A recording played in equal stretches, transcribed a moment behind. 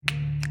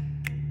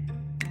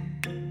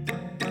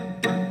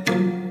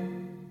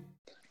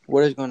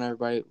What is going on,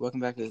 everybody?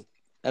 Welcome back to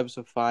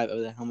episode 5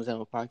 of the Helmets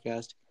Animal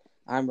Podcast.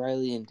 I'm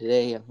Riley, and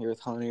today I'm here with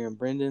Hunter and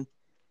Brendan.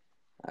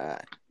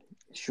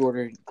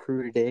 Shorter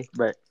crew today,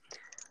 but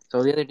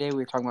so the other day we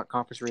were talking about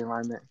conference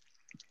realignment,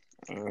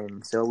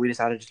 and so we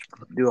decided to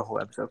do a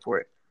whole episode for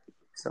it.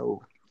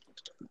 So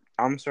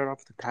I'm gonna start off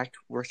with the Pac.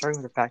 We're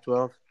starting with the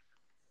Pac-12.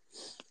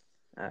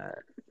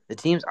 The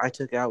teams I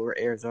took out were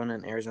Arizona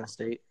and Arizona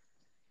State,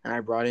 and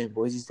I brought in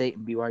Boise State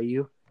and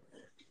BYU.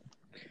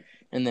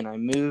 And then I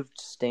moved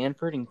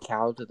Stanford and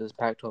Cal to the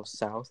Pac-12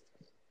 South.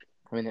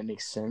 I mean, that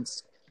makes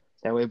sense.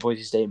 That way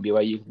Boise State and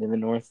BYU can be in the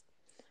North.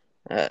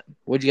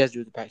 What'd you guys do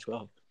with the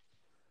Pac-12?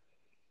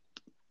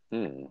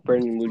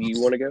 Brendan, would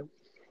you want to go?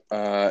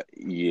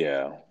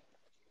 Yeah.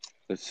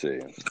 Let's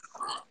see.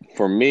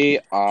 For me,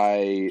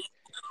 I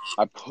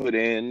put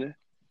in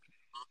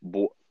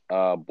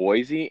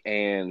Boise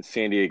and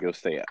San Diego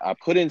State. I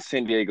put in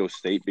San Diego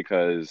State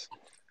because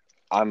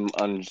I'm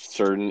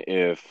uncertain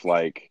if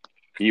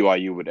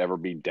BYU would ever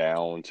be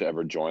down to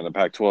ever join the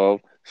Pac-12,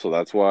 so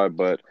that's why.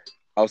 But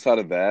outside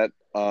of that,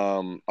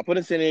 I put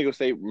in San Diego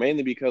State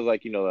mainly because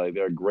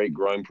they're a great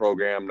growing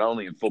program, not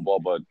only in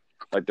football but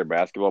their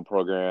basketball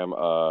program.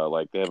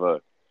 I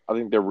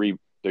think they're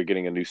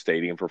getting a new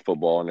stadium for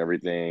football and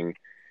everything,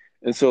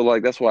 and so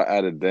that's why I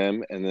added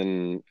them. And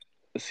then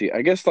let's see,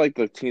 I guess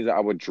the teams that I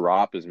would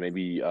drop is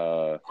maybe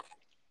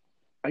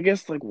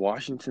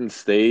Washington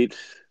State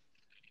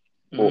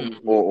or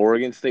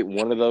Oregon State.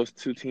 One of those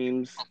two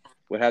teams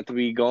would have to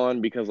be gone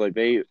because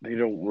they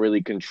don't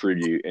really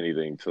contribute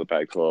anything to the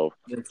Pac-12.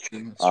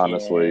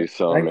 Honestly. Yeah.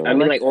 So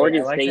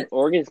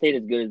Oregon State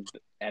is good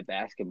at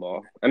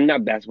basketball. I mean,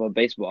 not basketball,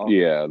 baseball.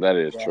 Yeah, that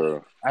is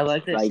true. I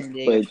like that San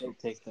Diego State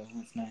pick, though.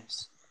 That's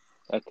nice.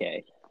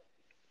 Okay.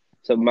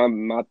 So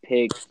my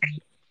pick,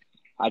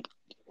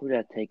 who did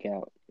I take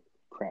out?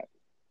 Crap.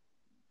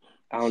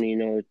 I don't even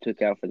know who I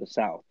took out for the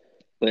South.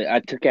 But I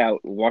took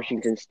out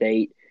Washington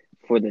State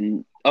for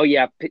the –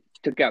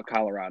 took out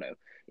Colorado.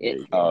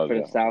 For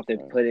the South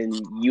and put in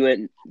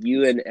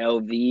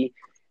UNLV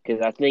because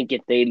I think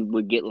if they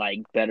would get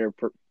better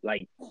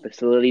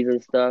facilities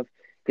and stuff,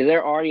 because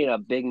they're already in a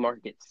big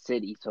market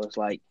city, so it's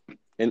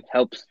it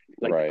helps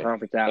the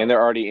conference out. And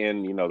they're already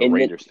in the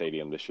Ranger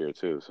Stadium this year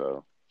too,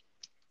 so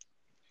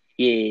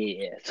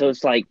yeah. So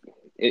it's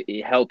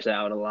it helps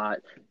out a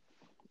lot,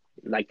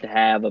 to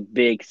have a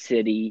big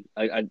city,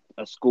 a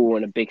school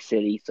in a big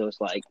city. So it's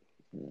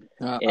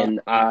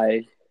and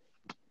I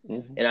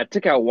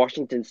took out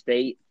Washington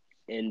State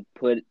and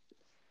put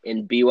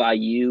in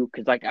BYU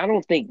because, I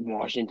don't think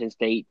Washington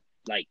State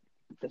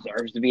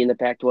deserves to be in the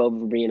Pac-12.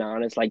 For being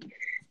honest, they're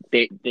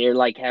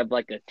have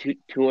a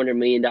 $200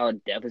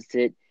 million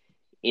deficit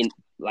in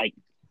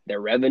their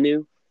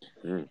revenue,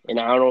 and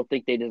I don't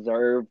think they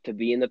deserve to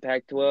be in the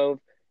Pac-12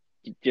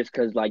 just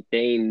because they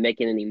ain't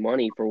making any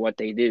money for what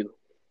they do.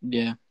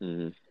 Yeah,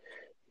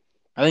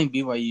 I think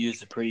BYU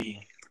is a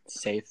pretty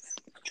safe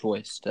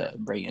choice to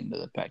bring into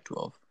the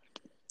Pac-12.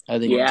 I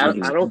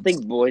don't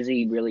think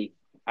Boise really.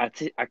 I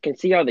can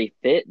see how they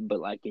fit, but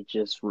it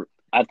just.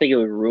 I think it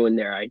would ruin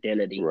their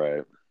identity.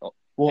 Right.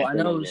 Well, I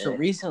know. So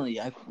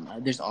recently,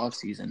 there's off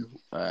season.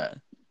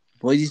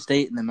 Boise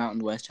State and the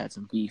Mountain West had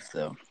some beef,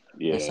 though.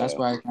 Yeah. So that's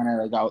why I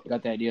kind of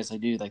got the idea. So,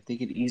 they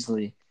could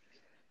easily.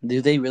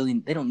 Do they really?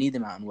 They don't need the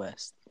Mountain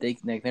West. They're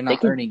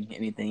not earning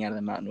anything out of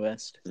the Mountain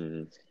West.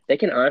 Mm-hmm. They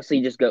can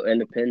honestly just go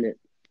independent.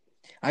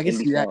 I can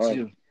see that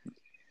too.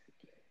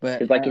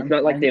 But it's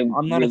not like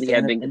I'm not really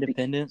a fan of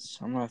independence.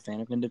 I'm not a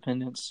fan of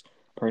independence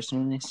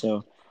personally,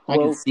 so I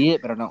can see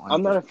it, but I don't like it.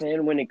 I'm not a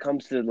fan when it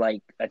comes to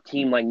a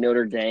team like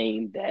Notre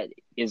Dame that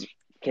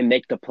can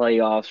make the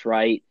playoffs,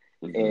 right?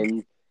 Mm-hmm.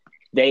 And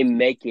they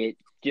make it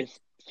just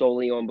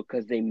solely on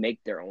because they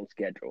make their own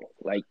schedule.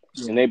 And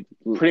they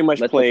pretty much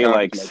play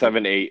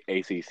 7-8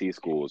 ACC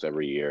schools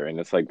every year, and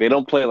it's they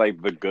don't play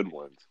the good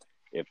ones,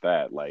 if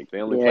that.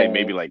 They only play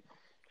maybe I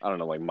don't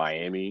know,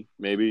 Miami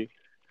maybe.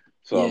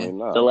 So yeah. I mean,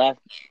 no. The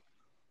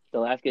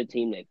last good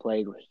team they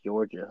played was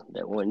Georgia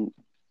that won.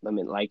 I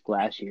mean,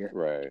 last year.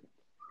 Right.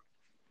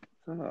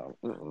 All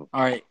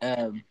right.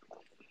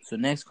 So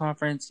next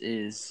conference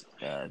is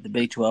the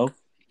Big 12.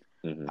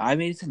 Mm-hmm. I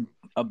made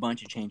a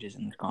bunch of changes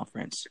in this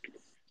conference.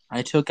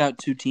 I took out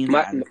two teams.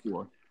 My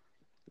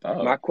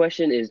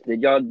question is: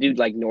 did y'all do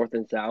North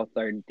and South,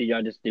 or did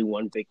y'all just do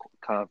one big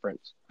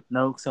conference?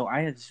 No. So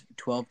I have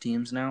 12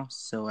 teams now,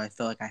 so I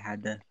felt like I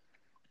had to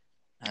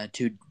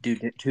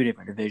do two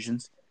different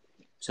divisions.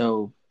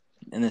 So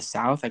in the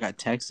South, I got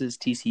Texas,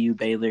 TCU,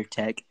 Baylor,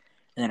 Tech,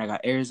 and then I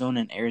got Arizona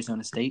and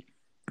Arizona State.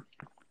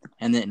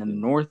 And then in the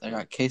North, I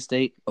got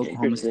K-State,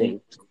 Oklahoma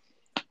State,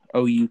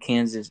 OU,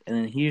 Kansas, and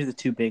then here's the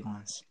two big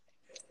ones: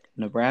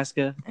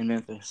 Nebraska and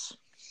Memphis.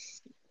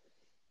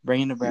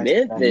 Bringing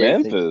Nebraska back.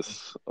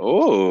 Memphis.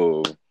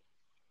 Oh,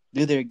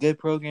 dude, they're a good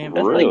program.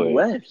 That's really?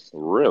 West.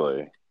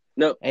 Really?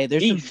 No. Hey,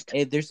 there's East.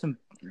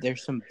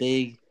 some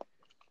big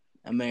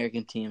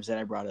American teams that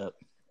I brought up.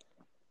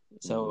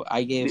 So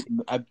I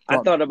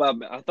thought about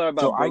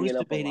bringing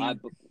up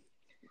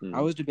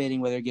I was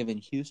debating whether giving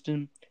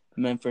Houston,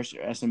 Memphis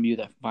or SMU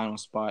that final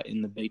spot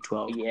in the Big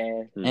 12.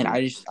 Yeah. And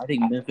I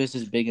think Memphis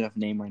is a big enough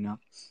name right now.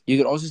 You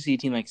could also see a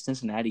team like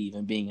Cincinnati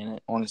even being in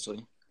it,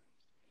 honestly.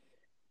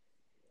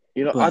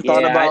 You know, But-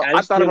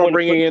 I thought about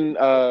bringing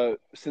in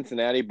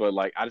Cincinnati, but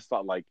like I just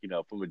thought like, you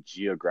know, from a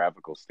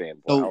geographical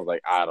standpoint, I was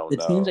like, I don't know.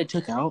 The teams I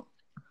took out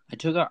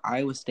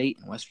Iowa State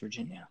and West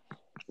Virginia.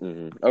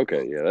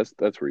 Okay, yeah,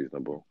 that's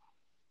reasonable.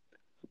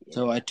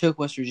 So I took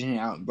West Virginia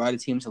out and brought the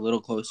teams a little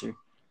closer.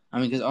 I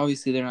mean, because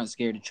obviously they're not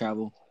scared to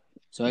travel.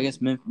 So I guess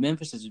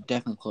Memphis is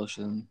definitely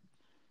closer than.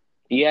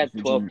 You had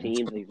 12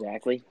 teams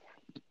exactly.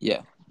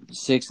 Yeah,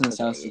 6 in the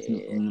south, 6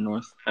 in the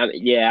north.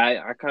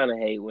 I kind of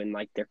hate when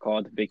like they're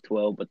called the Big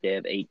 12, but they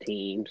have 8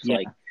 teams. Yeah.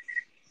 Like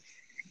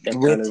that's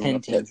We have kind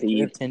of 10 teams. We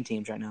have 10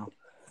 teams right now,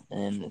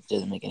 and it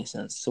doesn't make any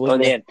sense. So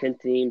they have 10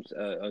 teams.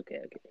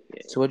 Okay.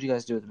 Yeah. So what did you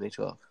guys do with the Big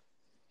 12?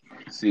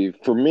 See,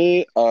 for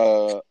me,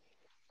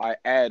 I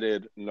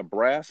added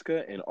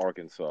Nebraska and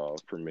Arkansas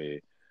for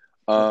me.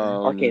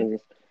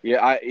 Arkansas.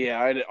 Yeah, I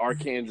added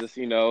Arkansas.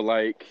 You know,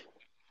 like,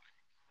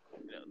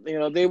 you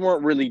know, they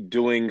weren't really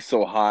doing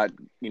so hot.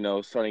 You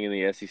know, starting in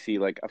the SEC.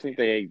 Like, I think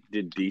they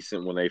did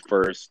decent when they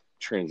first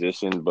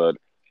transitioned, but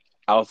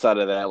outside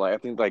of that, like, I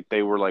think like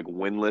they were like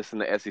winless in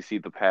the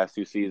SEC the past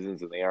 2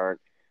 seasons, and they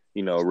aren't,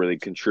 you know, really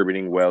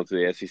contributing well to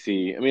the SEC.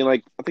 I mean,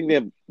 like, I think they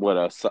have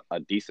a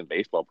decent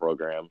baseball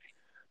program.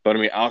 But I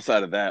mean,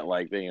 outside of that,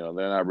 like they're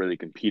not really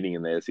competing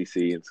in the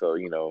SEC, and so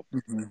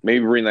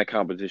maybe bring that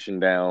competition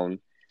down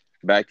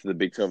back to the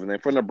Big 12. And then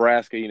for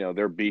Nebraska, you know,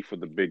 their beef with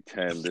the Big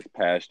 10 this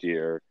past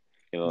year,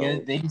 you know,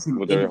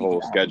 with their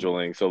whole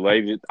scheduling. So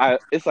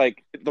it's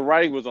like the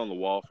writing was on the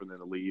wall for them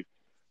to leave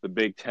the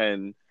Big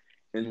 10,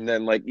 and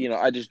then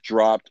I just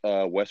dropped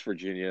West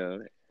Virginia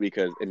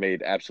because it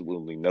made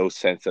absolutely no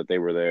sense that they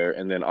were there,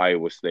 and then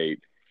Iowa State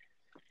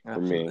for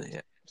me.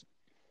 Yeah.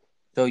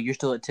 So you're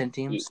still at 10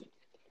 teams?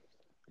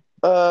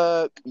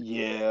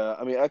 Yeah.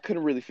 I mean, I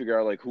couldn't really figure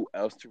out like who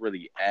else to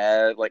really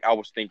add. Like, I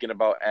was thinking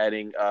about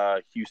adding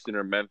Houston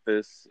or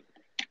Memphis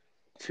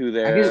to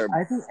there.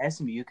 I think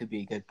SMU could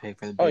be a good pick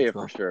for the Big 12.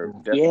 For sure.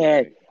 Definitely.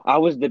 Yeah, I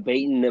was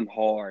debating them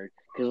hard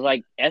because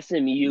like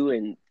SMU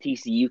and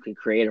TCU could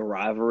create a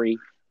rivalry,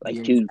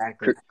 like two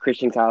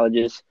Christian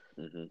colleges,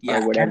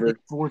 or whatever.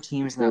 4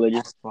 teams in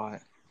that spot.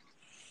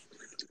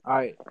 All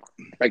right.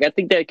 Like, I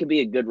think that could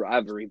be a good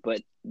rivalry,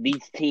 but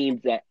these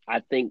teams that I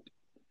think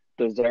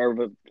deserve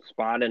a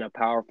spot in a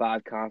Power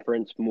 5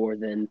 conference more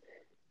than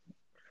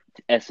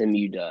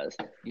SMU does.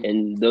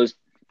 And those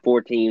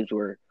 4 teams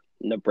were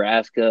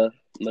Nebraska,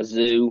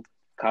 Mizzou,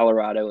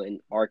 Colorado,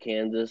 and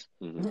Arkansas.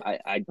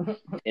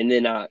 And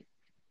then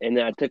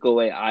I took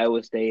away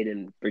Iowa State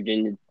and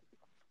Virginia.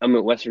 I'm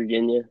at West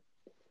Virginia.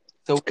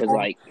 So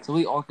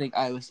we all think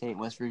Iowa State and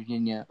West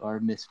Virginia are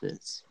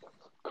misfits.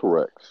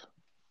 Correct.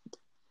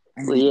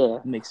 Well, yeah.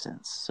 Makes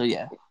sense. So,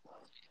 yeah.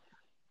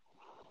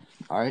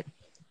 All right.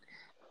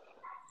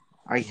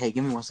 All right, hey,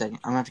 give me 1 second.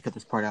 I'm going to have to cut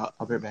this part out.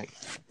 I'll be right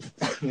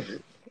back.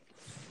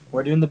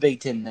 We're doing the Big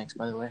 10 next,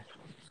 by the way.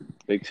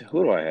 Big 10?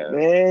 Who do I have?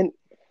 Man,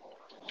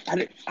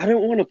 I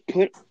don't want to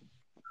put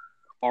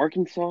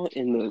Arkansas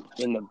in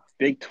the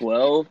Big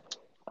 12.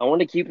 I want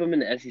to keep them in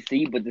the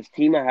SEC, but this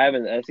team I have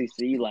in the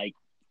SEC, like,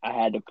 I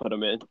had to put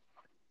them in.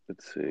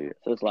 Let's see.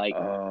 So it's like,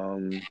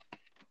 and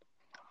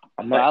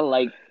I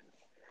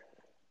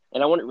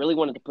really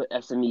wanted to put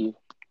SMU.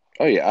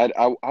 Oh yeah,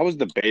 I was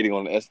debating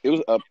on it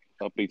was up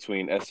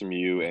between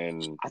SMU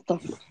and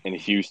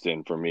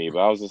Houston for me, but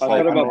I was just I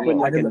thought about putting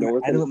like a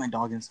north. I let my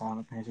dog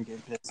inside.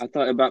 I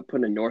thought about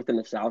putting a north and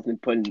a south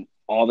and putting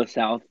all the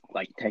south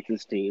like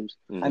Texas teams.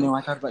 I know.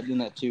 I thought about doing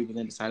that too, but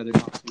then decided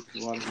they're not too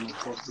a lot of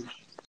them.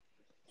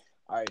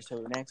 All right,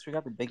 so next we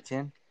got the Big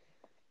 10.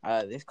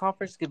 This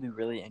conference could be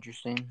really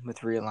interesting with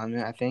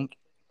realignment, I think.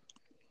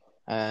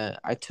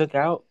 I took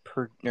out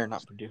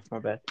not Purdue, my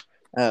bad.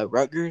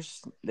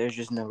 Rutgers, there's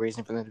just no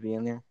reason for them to be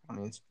in there. I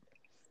mean,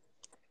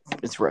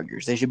 it's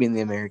Rutgers. They should be in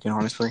the American,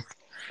 honestly.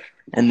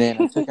 And then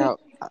I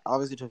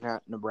obviously took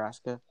out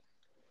Nebraska,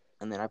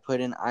 and then I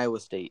put in Iowa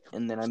State,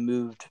 and then I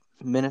moved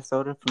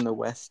Minnesota from the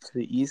west to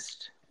the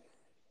east.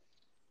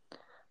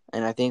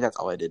 And I think that's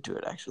all I did to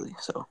it, actually.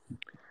 So,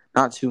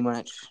 not too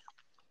much.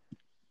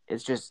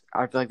 It's just,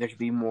 I feel like there should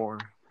be more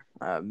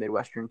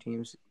Midwestern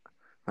teams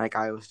like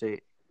Iowa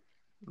State.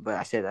 But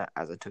I say that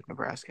as I took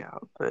Nebraska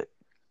out. But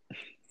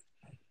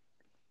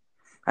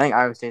I think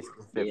Iowa State's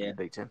a fit for the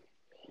Big 10.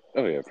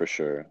 Oh, yeah, for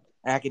sure.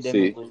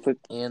 Academically.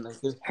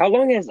 How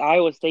long has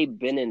Iowa State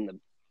been in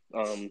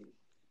the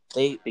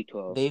Big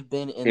 12? They've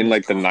been in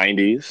like the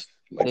 90s.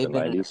 They've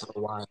been in it for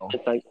a while.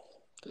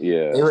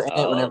 Yeah. They were in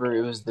it whenever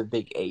it was the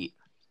Big 8.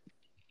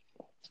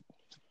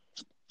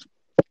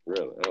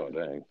 Really? Oh,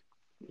 dang.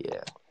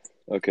 Yeah.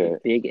 Okay.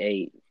 Big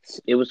 8.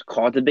 It was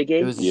called the Big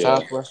 8? It was the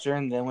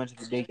Southwestern, then went to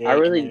the Big 8,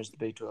 and then it was the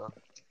Big 12.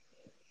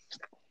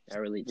 I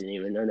really didn't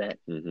even know that.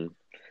 Mm-hmm.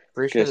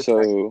 Pretty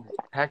sure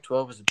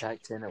Pac-12 was the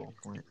Pac-10 at one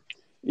point.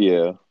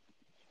 Yeah.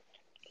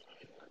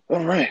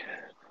 All right.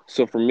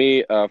 So for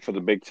me, for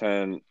the Big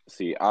 10,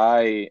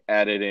 I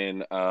added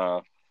in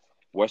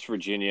West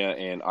Virginia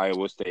and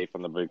Iowa State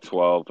from the Big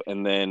 12,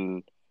 and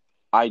then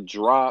I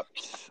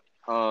dropped.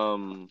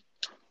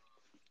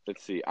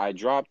 Let's see. I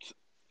dropped.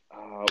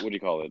 What do you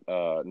call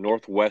it?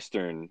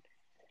 Northwestern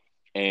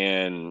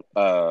and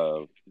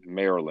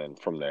Maryland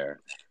from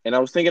there. And I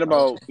was thinking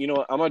about,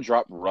 I'm gonna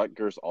drop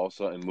Rutgers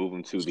also and move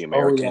them to the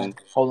American. Oh yeah,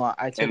 hold on.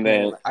 I took and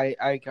then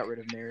I got rid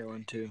of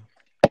Maryland too.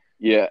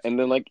 Yeah, and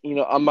then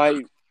I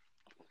might.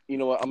 You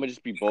know what? I'm gonna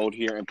just be bold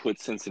here and put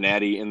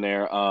Cincinnati in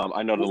there.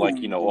 I know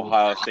that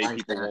Ohio State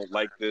people won't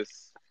like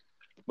this,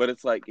 but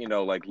it's like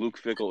Luke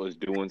Fickell is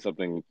doing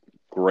something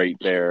great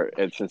there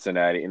at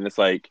Cincinnati, and it's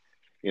like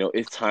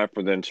it's time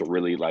for them to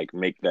really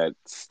make that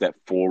step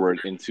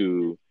forward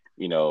into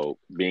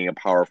being a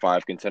Power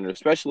 5 contender,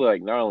 especially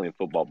not only in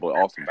football but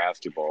also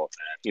basketball.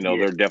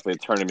 They're definitely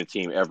a tournament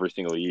team every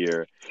single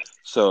year,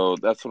 so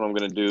that's what I'm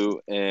gonna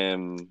do,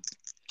 and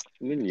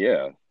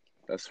then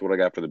that's what I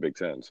got for the Big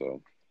Ten.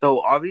 So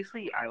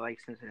obviously, I like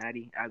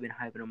Cincinnati. I've been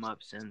hyping them up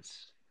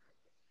since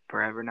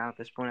forever now. At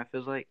this point, it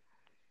feels like,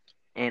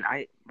 and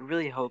I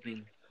really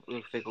hoping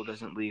Luke Fickell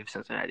doesn't leave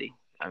Cincinnati.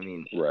 I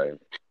mean, right.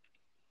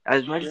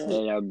 As much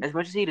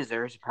as he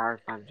deserves a Power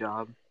 5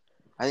 job,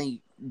 I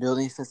think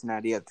building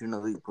Cincinnati up to an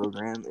elite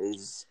program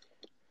is.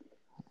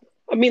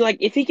 I mean,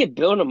 if he could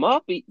build them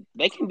up,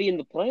 they can be in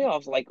the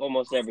playoffs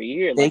almost every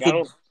year. I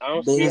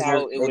don't see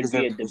how it would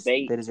be a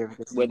debate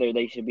whether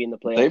they should be in the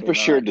playoffs. They for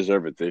sure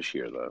deserve it this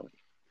year, though.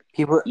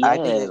 I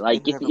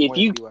think if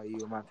you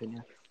BYU, in my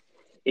opinion.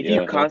 If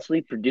you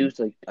constantly produce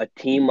a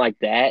team like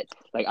that,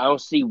 I don't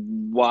see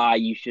why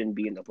you shouldn't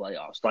be in the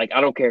playoffs. I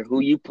don't care who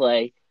you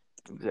play,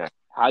 exactly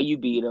how you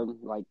beat them.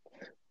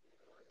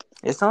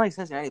 It's not like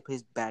Cincinnati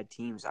plays bad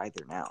teams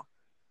either now.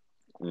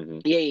 Mm-hmm.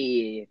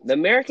 Yeah. The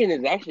American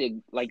is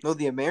actually no.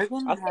 The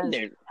American has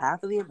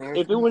half of the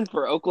American. If it went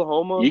for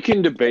Oklahoma, you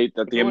can debate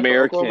that the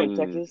American,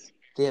 Texas,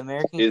 the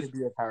American could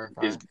be a Power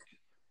 5.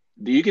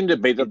 You can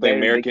debate that the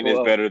American is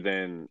better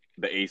than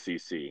the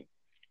ACC,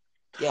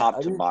 top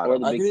to bottom,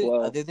 or the Big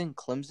 12. Other than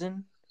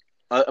Clemson.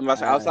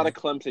 Outside of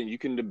Clemson, you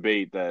can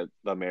debate that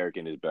the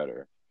American is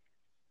better.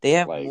 They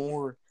have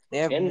more. They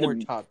have more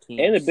top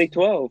teams. And the Big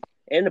 12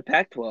 and the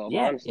Pac-12.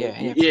 Yeah, honestly,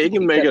 you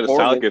can make it a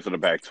solid case for the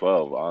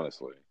Pac-12.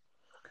 Honestly,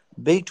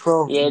 Big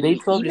 12.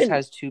 Big 12 just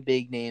has two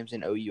big names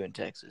in OU and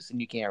Texas, and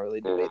you can't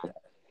really debate that.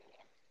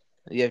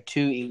 You have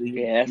two elite.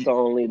 Yeah, that's the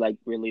only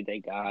really they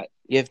got.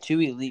 You have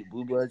two elite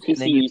blue bloods.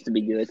 TCU used to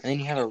be good. And then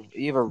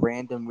you have a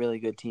random really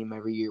good team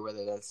every year,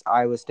 whether that's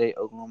Iowa State,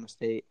 Oklahoma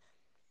State,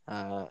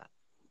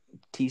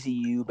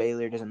 TCU,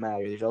 Baylor. Doesn't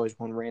matter. There's always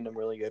one random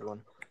really good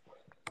one.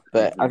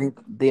 But I think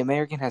the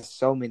American has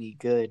so many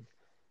good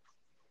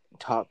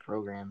top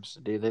programs.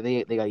 Dude,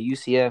 they got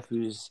UCF,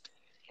 who's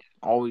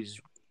always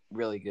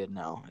really good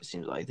now. It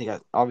seems like they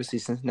got obviously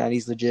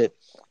Cincinnati's legit,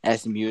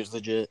 SMU is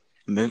legit,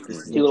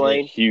 Memphis,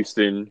 Tulane,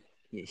 Houston.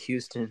 Yeah,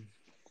 Houston.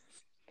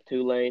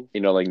 Tulane.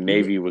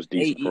 Navy was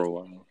decent for a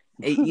while.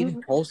 Hey,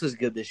 even Tulsa's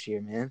good this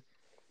year, man.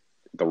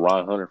 The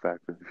Ron Hunter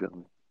factor, you feel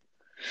me?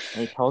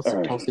 Hey,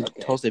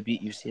 Tulsa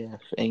beat UCF.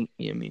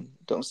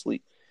 Don't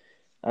sleep.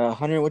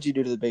 Hunter, what'd you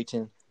do to the Big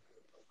Ten?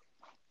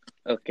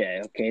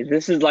 Okay.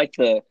 This is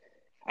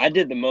I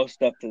did the most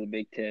stuff to the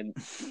Big Ten.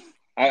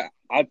 I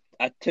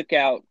took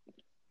out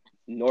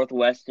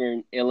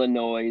Northwestern,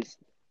 Illinois,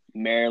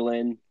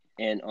 Maryland,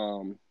 and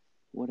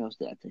what else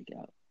did I take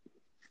out?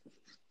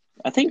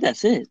 I think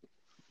that's it.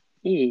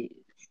 Yeah.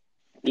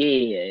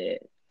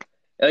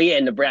 Oh yeah,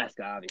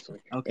 Nebraska, obviously.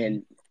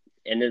 Okay.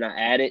 And then I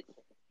added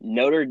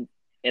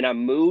and I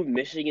moved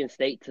Michigan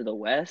State to the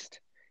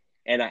West,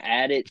 and I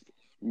added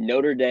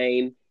Notre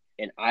Dame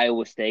and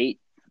Iowa State,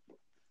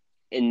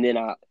 and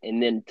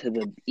then to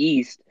the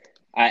East,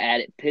 I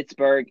added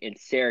Pittsburgh and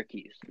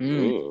Syracuse.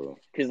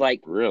 Because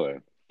really,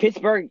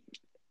 Pittsburgh,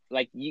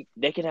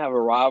 they can have a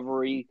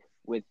rivalry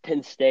with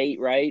Penn State,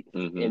 right?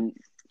 Mm-hmm.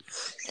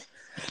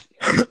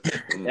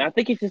 And I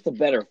think it's just a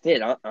better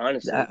fit,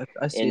 honestly.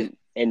 I see it.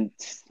 And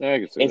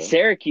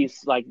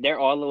Syracuse, they're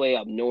all the way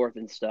up north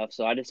and stuff.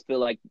 So I just feel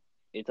like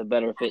it's a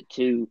better fit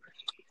too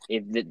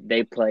if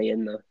they play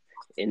in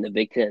the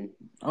Big Ten.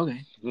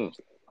 Okay.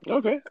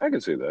 Okay, I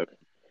can see that.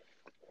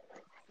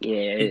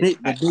 Yeah,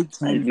 the Big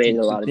Ten made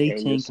a lot of Big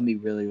changes. Ten can be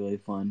really, really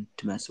fun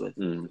to mess with.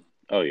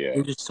 Oh yeah,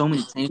 there's just so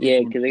many changes.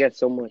 Yeah, because they got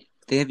so much.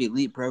 They have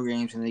elite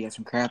programs and they got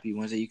some crappy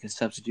ones that you can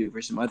substitute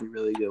for some other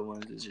really good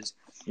ones. It's just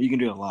you can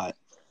do a lot.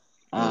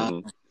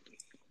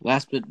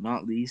 Last but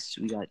not least,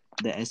 we got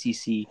the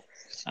SEC.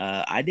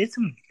 I did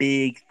some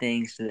big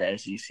things to the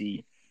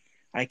SEC.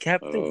 I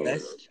kept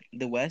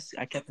the West.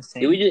 I kept the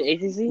same. Did we do the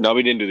ACC? No,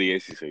 we didn't do the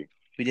ACC.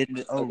 We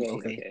didn't.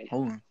 Okay.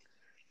 Hold on.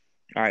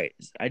 All right,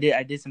 I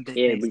did some big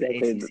things to the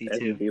ACC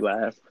too. SEC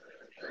last.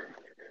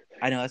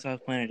 I know that's why I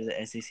was planning to do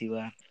the SEC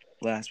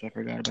last, but I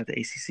forgot about the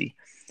ACC.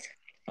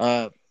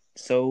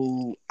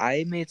 So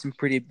I made some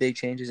pretty big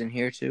changes in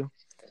here too.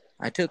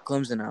 I took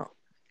Clemson out.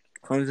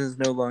 Clemson's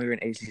no longer an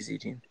ACC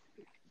team.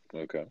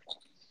 Okay.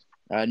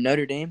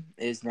 Notre Dame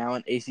is now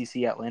an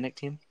ACC Atlantic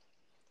team.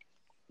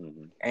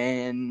 Mm-hmm.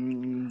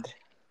 And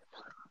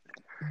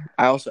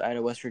I also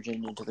added West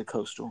Virginia to the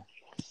Coastal.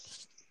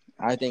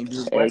 I think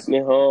West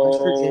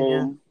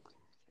Virginia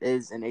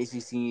is an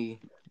ACC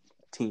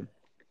team.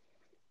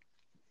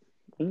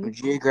 Mm-hmm.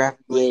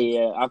 Geographically,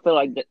 Yeah. I feel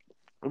like that.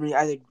 I mean,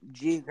 either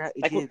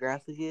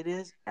geographically it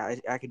is.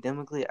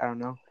 Academically, I don't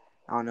know.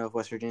 I don't know if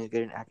West Virginia's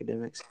good in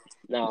academics.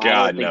 No, I don't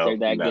God, think they're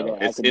that good no.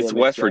 at It's academics.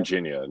 West So.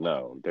 Virginia.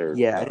 No, they're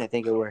Yeah, I no. didn't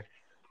think it were.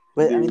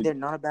 But I mean, Dude. they're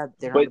not a bad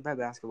But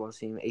basketball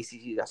team.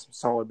 ACC got some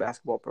solid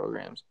basketball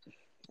programs,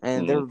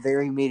 and Mhm. they're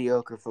very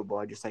mediocre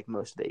football, just like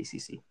most of the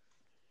ACC.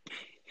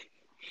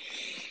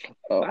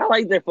 I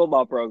like their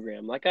football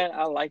program. Like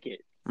I like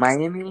it.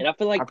 Miami, And I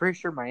feel like I'm pretty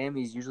sure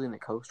Miami is usually in the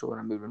coastal, and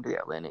I moved them to the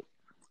Atlantic.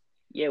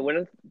 yeah.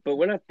 When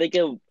I think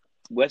of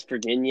West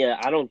Virginia,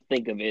 I don't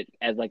think of it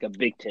as like a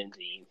Big Ten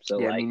team. So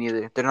Yeah, like, me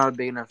neither. They're not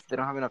big enough. They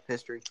don't have enough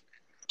history.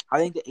 I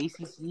think the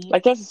ACC.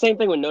 like that's the same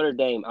thing with Notre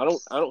Dame. I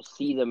don't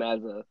see them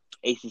as a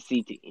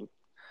ACC team.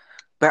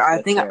 But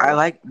I think I necessarily.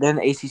 like them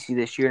the ACC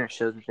this year, and it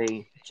shows that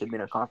they should be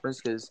in a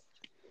conference because,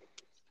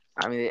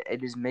 I mean,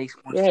 it just makes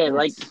more Yeah, sense.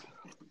 like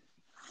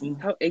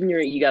how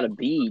ignorant you got to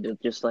be to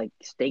just like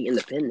stay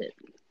independent,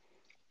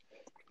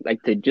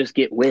 like to just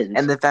get wins.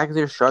 And the fact that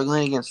they're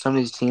struggling against some of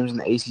these teams in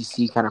the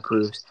ACC kind of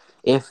proves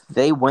if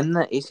they win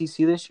the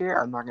ACC this year,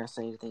 I'm not going to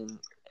say anything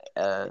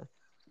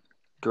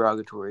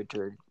derogatory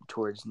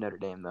towards Notre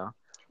Dame though.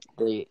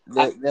 I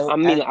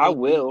mean, I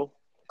will.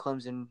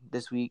 Clemson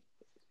this week.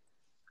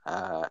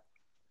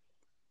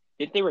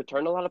 Did they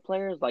return a lot of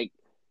players? Like,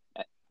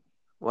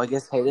 well, I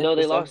guess no,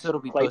 they this lost episode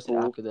will be Claypool. posted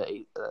after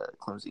the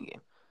Clemson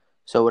game.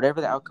 So whatever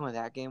the outcome of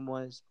that game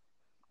was,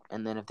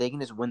 and then if they can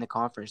just win the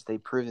conference, they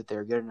prove that they're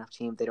a good enough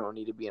team. They don't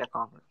need to be in a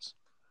conference.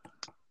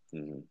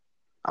 Mm-hmm.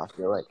 I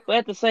feel like. But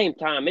at the same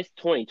time, it's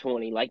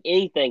 2020. Like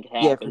anything can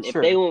happen. Yeah, for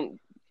sure. If they won't,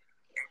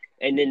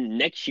 and then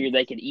next year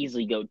they could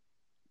easily go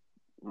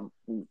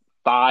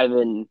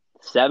 5-7.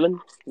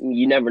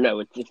 You never know.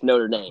 It's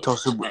Notre Dame.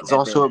 It's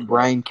also a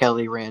Brian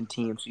Kelly ran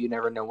team, so you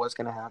never know what's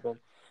going to happen.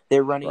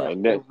 They're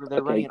running. They're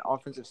running an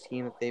offensive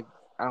scheme that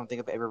I don't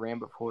think I've ever ran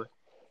before.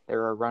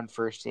 They're a run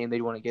first team.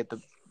 They want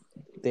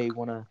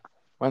to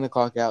run the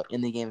clock out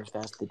in the game as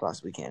fast as they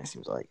possibly can. It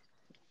seems like.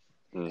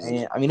 Mm-hmm.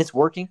 And I mean, it's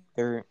working.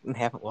 They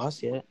haven't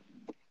lost yet.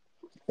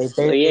 It's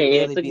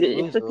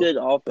a good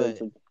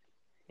offensive.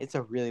 It's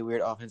a really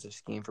weird offensive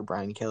scheme for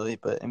Brian Kelly,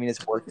 but I mean,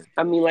 it's working.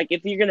 I mean, like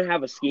if you're gonna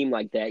have a scheme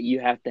like that, you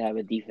have to have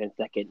a defense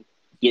that can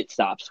get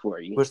stops for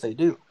you, which they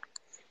do.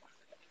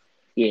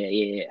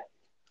 Yeah.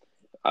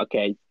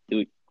 Okay,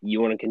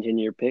 you want to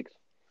continue your picks?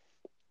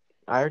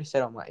 I already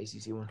said on my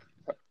ACC one.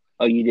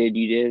 Oh, you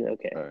did.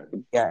 Okay.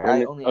 Yeah,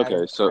 I only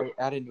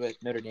added with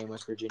Notre Dame,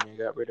 West Virginia.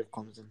 Got rid of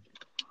Clemson.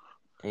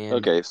 And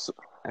okay, so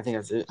I think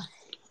that's it.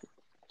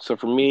 So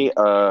for me,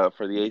 for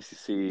the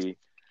ACC,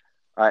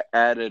 I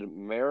added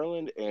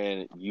Maryland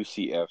and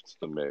UCF to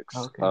the mix.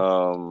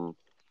 Okay.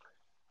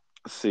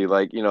 See,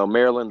 like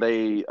Maryland,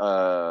 they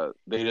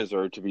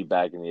deserve to be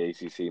back in the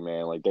ACC,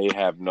 man. Like they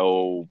have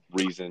no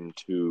reason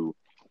to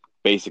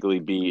basically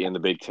be in the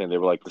Big Ten. They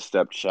were like the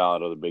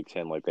stepchild of the Big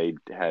Ten. Like they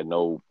had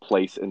no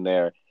place in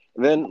there.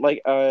 And then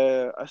like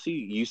I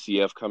see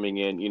UCF coming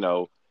in.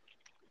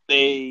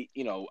 They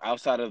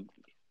outside of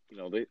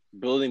they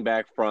building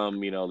back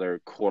from their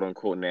quote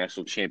unquote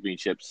national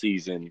championship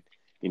season.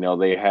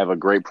 They have a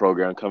great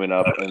program coming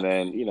up, and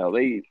then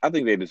I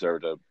think they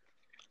deserve to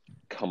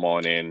come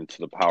on in to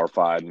the Power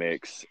 5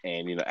 mix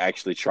and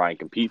actually try and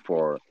compete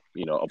for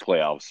a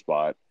playoff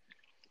spot.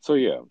 So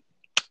yeah,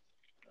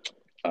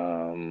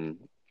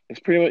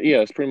 it's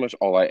pretty much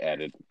all I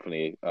added from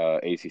the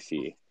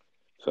ACC.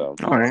 So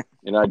all right,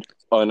 and I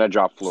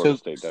dropped Florida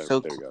State. There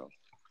you go.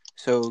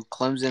 So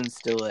Clemson's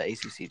still an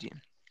ACC team.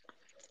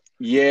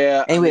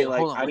 Yeah. Anyway,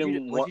 hold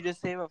on. What'd you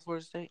just say about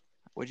Florida State?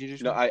 What'd you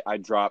just? No, I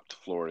dropped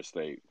Florida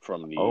State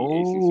from the ACC.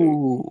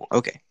 Oh,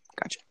 okay,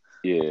 gotcha.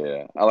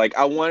 Yeah,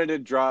 I wanted to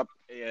drop,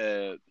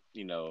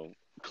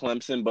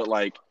 Clemson, but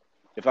like,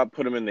 if I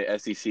put them in the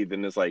SEC,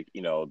 then it's like,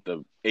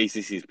 the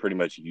ACC is pretty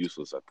much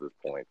useless at this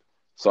point.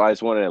 So I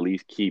just want to at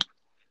least keep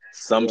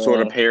some sort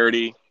of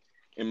parity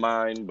in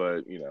mind,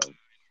 but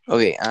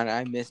Okay, and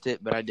I missed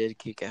it, but I did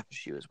kick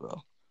FSU as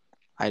well.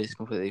 I just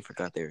completely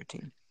forgot they were a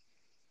team.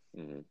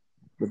 Mm-hmm.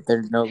 But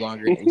they're no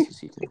longer an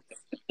ACC team.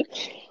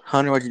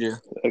 Hunter, what'd you do?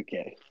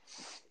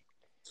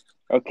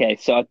 Okay,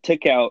 so I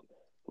took out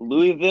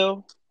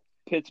Louisville,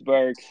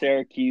 Pittsburgh,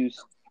 Syracuse,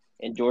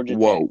 and Georgia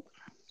Tech.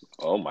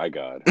 Oh my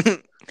God!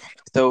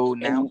 So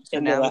now this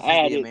is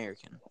the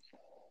American,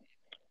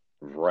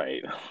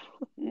 right?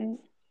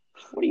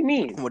 What do you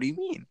mean? What do you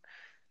mean?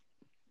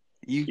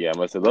 Yeah, I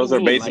must say those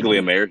are basically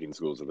American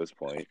schools at this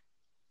point.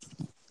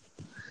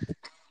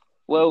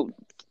 Well,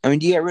 I mean,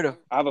 do you get rid of?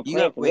 I have a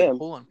plan for them.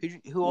 Hold on.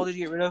 Who all did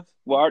you get rid of?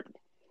 What?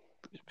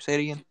 Say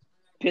it again.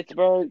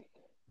 Pittsburgh,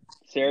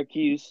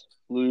 Syracuse,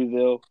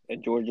 Louisville,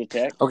 and Georgia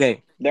Tech.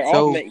 Okay, they're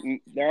all in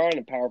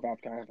a Power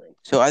 5 conference.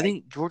 So I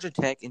think Georgia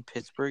Tech and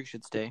Pittsburgh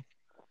should stay.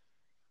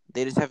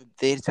 They just have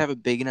a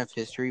big enough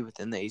history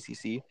within the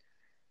ACC,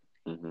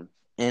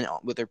 and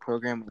with their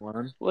program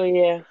alone. Well,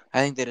 yeah,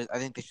 I think they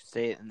should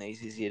stay in the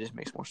ACC. It just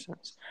makes more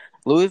sense.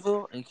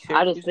 Louisville and Syracuse,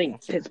 I just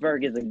think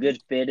Pittsburgh is a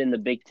good fit in the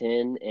Big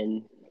Ten,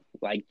 and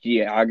like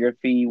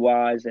geography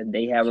wise, and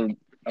they have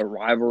a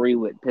rivalry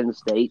with Penn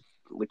State.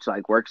 which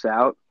like works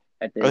out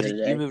at the end of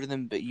the day.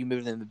 You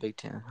moved them to Big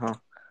Ten, huh?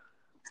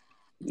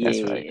 Yeah,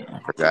 that's right. I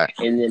forgot.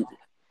 And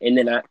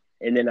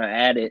then I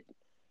added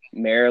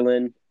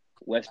Maryland,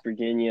 West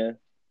Virginia,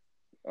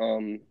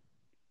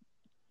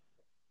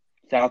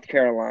 South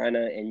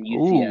Carolina, and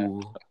UCF.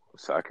 Ooh.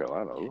 South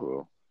Carolina.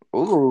 Ooh.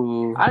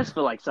 Ooh. I just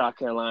feel like South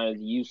Carolina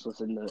is useless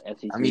in the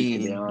SEC. I mean,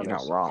 to be honest, you're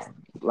not wrong.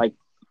 Like,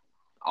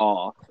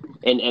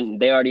 and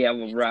they already have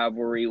a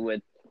rivalry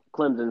with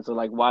Clemson, so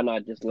like, why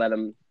not just let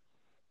them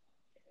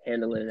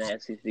handle it in the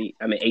SEC?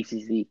 I mean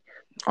ACC.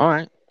 All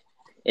right.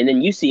 And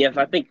then UCF,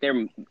 I think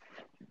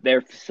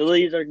their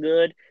facilities are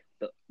good.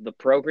 The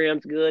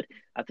program's good.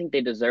 I think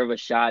they deserve a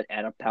shot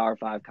at a Power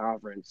 5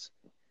 conference.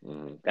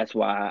 Mm. That's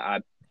why I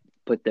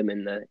put them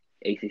in the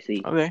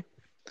ACC. Okay.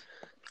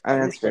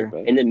 That's fair.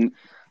 And then,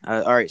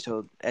 all right,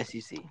 so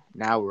SEC.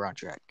 Now we're on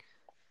track.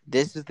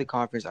 This is the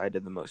conference I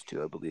did the most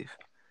to, I believe,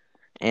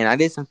 and I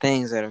did some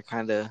things that are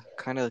kind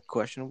of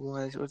questionable,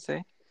 I would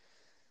say.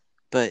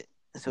 But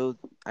so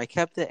I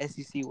kept the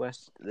SEC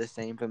West the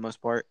same for the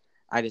most part.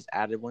 I just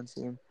added one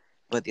team.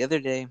 But the other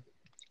day,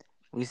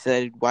 we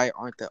said, why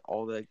aren't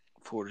all the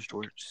Florida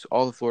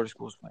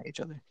schools play each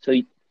other? So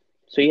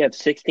you have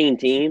 16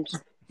 teams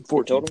 14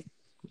 in total?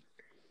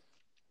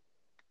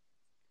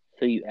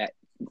 So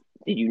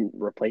did you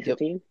replace a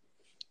team?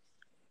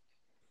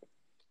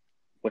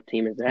 What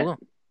team is that? Hold on.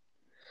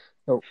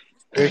 So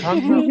we were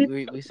talking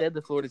about we said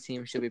the Florida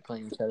team should be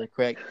playing each other,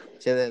 correct?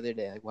 Said the other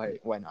day, like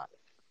why not?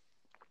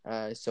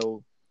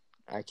 So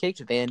I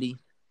kicked Vandy.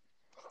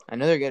 I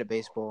know they're good at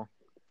baseball,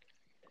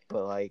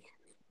 but like,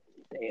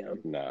 damn,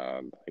 nah.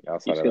 You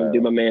just gonna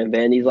do my man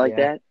Vandy's like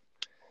that?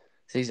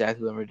 That's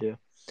exactly what I'm gonna do.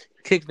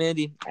 Kicked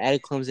Vandy,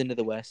 added Clemson to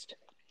the West.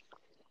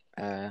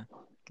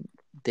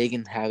 They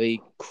can have a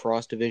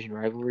cross-division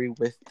rivalry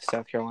with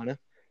South Carolina.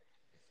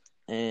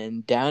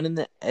 And down in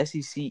the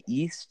SEC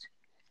East,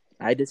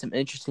 I did some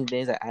interesting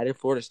things. I added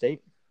Florida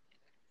State.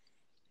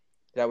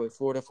 That way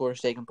Florida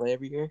State can play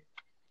every year.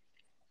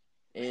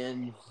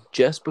 And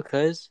just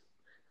because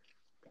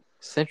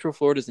Central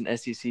Florida is an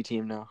SEC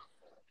team now.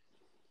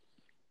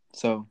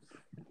 So.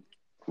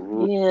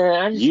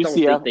 Yeah, I just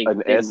UCF don't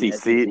think they an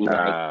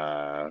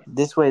SEC.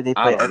 This way they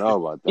play. I don't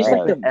know about that. Just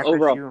like the FSU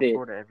overall and fit.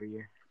 Florida every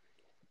year.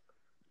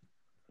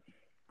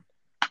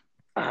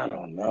 I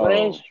don't know.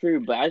 Well, that's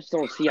true, but I just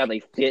don't see how they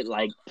fit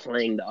like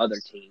playing the other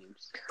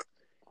teams.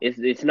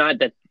 It's not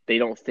that they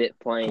don't fit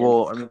playing.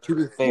 Well, I mean, to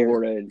be fair,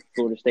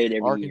 Florida State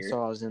every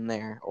Arkansas year. is in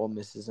there. Ole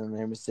Miss is in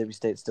there. Mississippi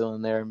State's still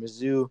in there.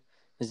 Mizzou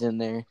is in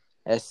there.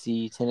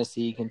 SC,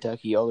 Tennessee,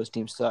 Kentucky, all those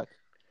teams suck.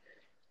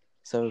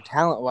 So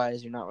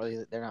talent-wise, they're not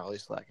really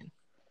slacking.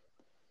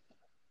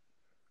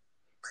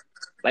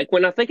 Like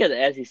when I think of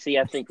the SEC,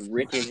 I think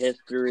written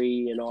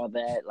history and all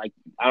that. Like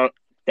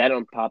that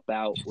don't pop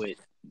out with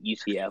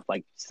UCF.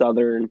 Like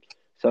Southerners.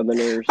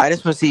 I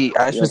just want to see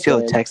all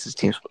the Texas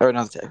teams, or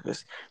not the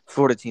Texas,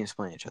 Florida teams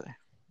playing each other.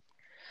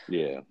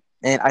 Yeah.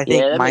 And I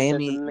think that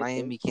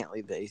Miami can't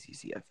leave the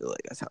ACC. I feel like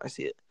that's how I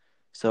see it.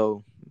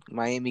 So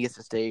Miami gets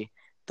to stay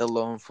the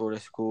lone Florida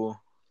school.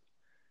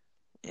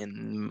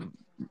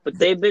 But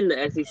they've been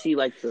the SEC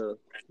like the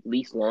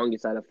least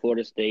longest out of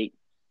Florida State,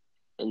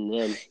 and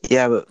then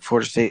but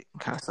Florida State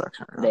kind of sucks.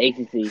 The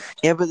ACC.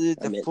 Yeah, but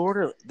the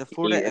Florida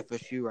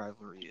FSU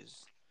rivalry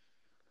is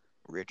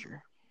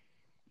richer.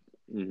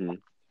 Mm-hmm.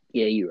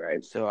 Yeah, you're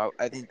right. So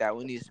I think that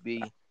one needs to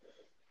be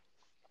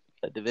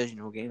a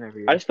divisional game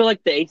every year. I just feel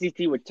like the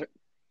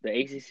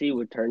ACC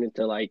would turn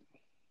into like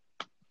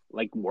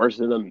worse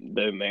than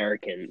the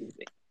American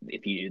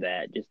if you do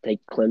that. Just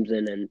take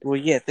Clemson and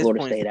at this Florida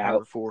point, State it's out.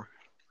 Power 4.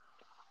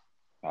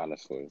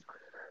 Honestly,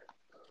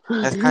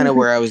 that's kind of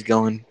where I was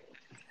going.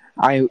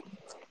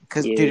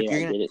 Because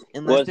dude,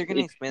 unless they're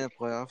gonna expand the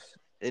playoffs,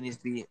 it needs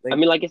to be. I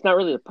mean, like it's not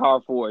really the Power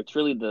 4; it's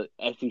really the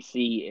SEC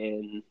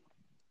and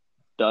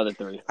the other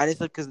three. I just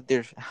look because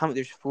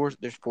there's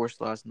four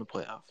slots in the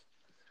playoff.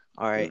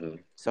 All right,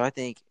 so I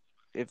think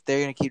if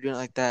they're gonna keep doing it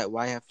like that,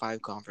 why have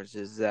 5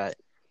 conferences that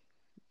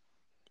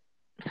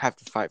have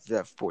to fight for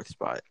that 4th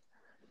spot?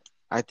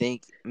 I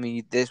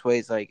mean, this way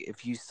it's like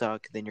if you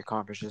suck, then your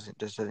conference just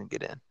doesn't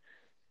get in.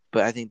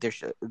 But I think there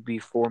should be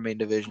 4 main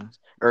divisions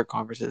or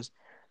conferences.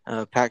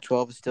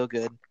 Pac-12 is still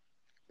good.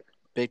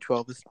 Big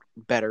 12 is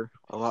better,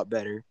 a lot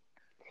better.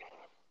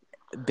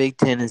 Big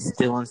 10 is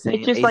still insane.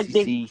 It's just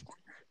ACC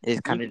is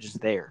kind of just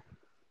there.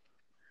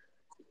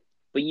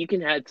 But you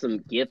can add some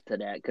gift to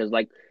that because,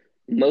 like,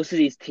 most of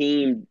these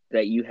teams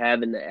that you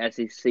have in the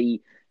SEC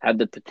have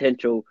the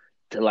potential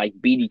to like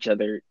beat each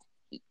other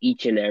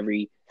each and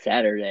every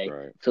Saturday.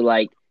 Right. So,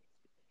 like,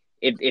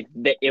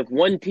 if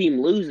one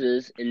team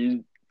loses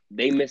and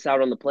they miss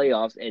out on the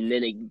playoffs, and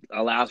then it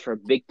allows for a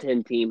Big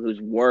Ten team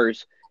who's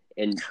worse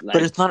and like,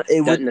 but it's not.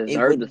 It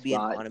wouldn't be an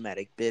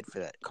automatic bid for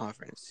that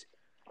conference.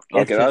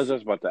 Okay, I was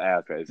just about to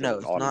ask. It's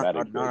not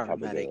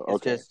automatic.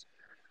 It's just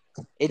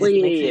it just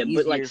makes it easier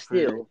but like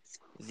still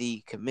for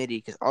the committee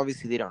because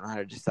obviously they don't know how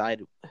to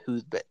decide who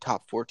the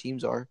top 4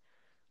 teams are.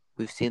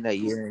 We've seen that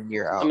year in,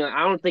 year I out. mean,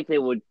 I don't think they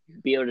would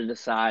be able to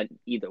decide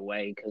either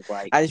way because,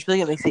 like, I just feel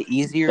like it makes it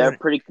easier. they're a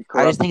pretty corrupt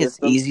I just think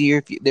system. it's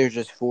easier if there's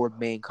just 4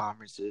 main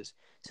conferences.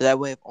 So that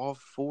way, if all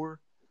 4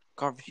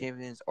 conference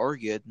champions are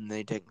good, then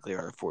they technically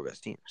are the 4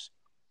 best teams.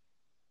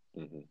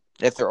 Mm-hmm.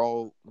 If they're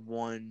all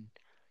 1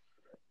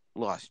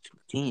 lost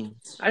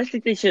teams. I just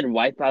think they should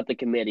wipe out the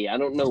committee. I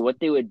don't know what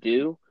they would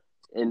do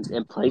in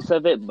place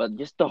of it, but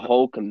just the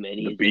whole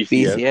committee. The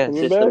BCS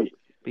coming back?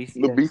 BCS.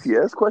 The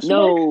BCS question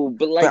No,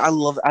 but like, I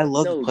love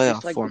no, the playoff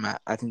just like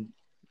format. I think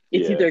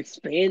it's either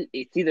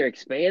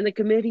expand the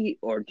committee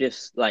or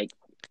just like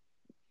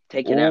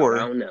take it out. I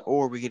don't know.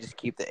 Or we could just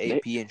keep the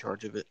AP in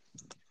charge of it.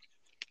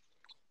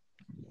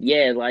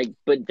 Yeah, like,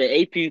 but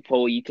the AP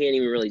poll you can't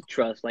even really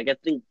trust. Like, I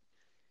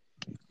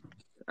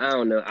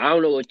don't know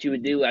what you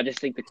would do. I just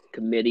think the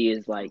committee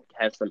is like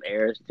has some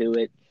errors to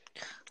it.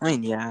 I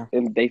mean, yeah,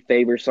 and they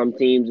favor some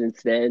teams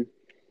instead,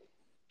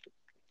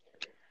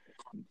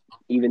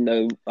 even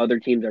though other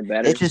teams are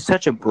better. It's just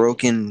such a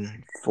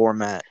broken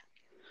format.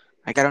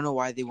 Like, I don't know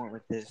why they went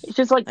with this. It's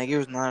just like it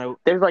was not.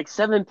 There's like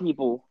 7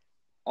 people,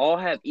 all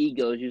have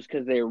egos just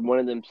because they're one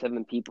of them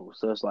 7 people.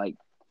 So it's like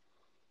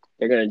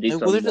they're gonna do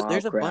something wild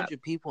There's a crap. bunch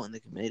of people in the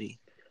committee.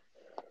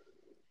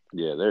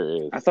 Yeah, there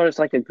is. I thought it's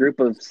like a group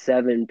of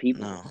 7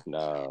 people.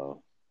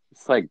 No.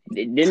 It's like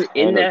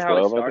Isn't that how it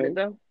 12, started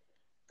though?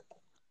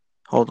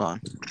 Hold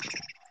on.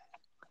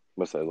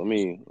 Let's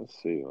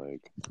see.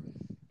 Like,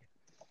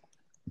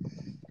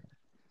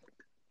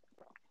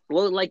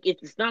 well, like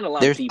it's not a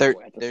lot of people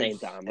at the same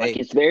time. Like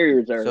it's very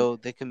reserved. So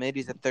the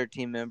committee is a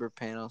 13-member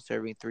panel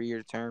serving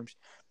 3-year terms.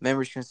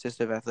 Members consist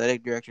of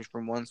athletic directors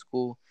from one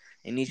school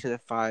in each of the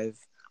 5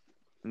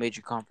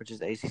 major conferences: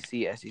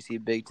 ACC,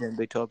 SEC, Big 10,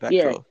 Big 12, Pac-12.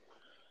 Yeah.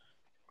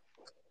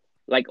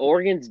 Like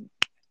Oregon's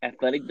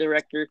athletic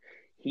director,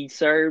 he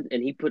served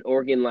and he put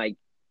Oregon like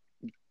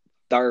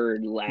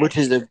 3rd last. Which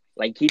is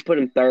like he put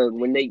him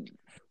 3rd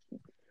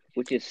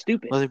which is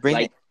stupid. Well,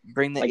 bring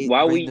the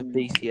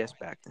BCS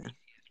back then.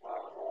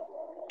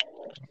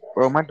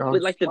 Bro, my dog.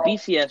 But like the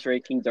BCS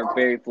rankings are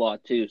very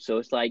flawed too. So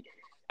it's like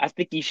I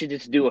think you should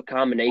just do a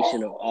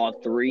combination of all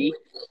 3,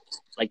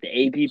 like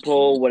the AP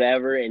poll,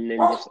 whatever, and then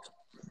just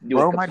do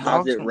a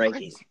composite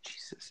ranking.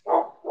 Jesus.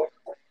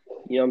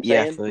 You know what I'm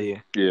saying? Yeah, I feel you.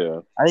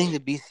 Yeah. I think the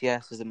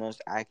BCS is the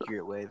most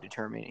accurate way of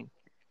determining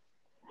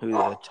who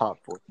the top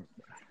 4 are.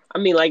 I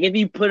mean, like, if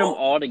you put them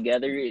all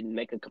together and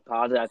make a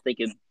composite, I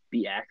think it'd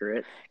be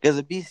accurate. Because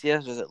the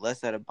BCS does it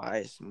less out of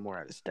bias and more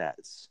out of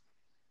stats.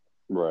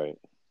 Right.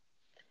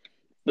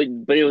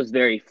 But it was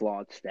very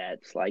flawed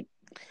stats. Like,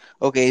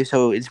 okay,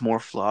 so it's more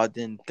flawed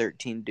than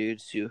 13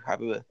 dudes who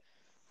have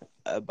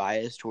a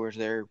bias towards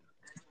their.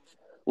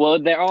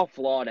 Well, they're all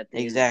flawed at the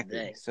end of the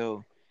day.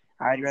 So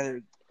I'd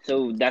rather.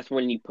 So that's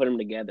when you put them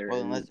together. Well,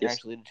 then let's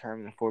actually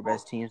determine the 4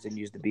 best teams and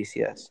use the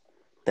BCS.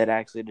 That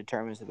actually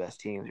determines the best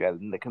teams rather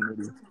than the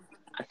committee.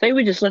 I think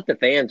we just let the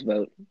fans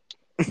vote.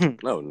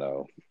 Oh,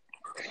 no.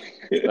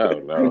 Oh,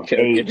 no.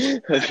 Hey,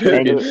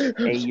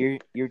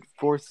 your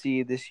 4th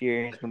seed this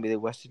year is going to be the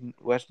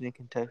Western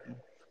Kentucky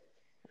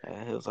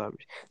Hills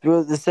Hoppers.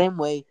 The same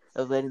way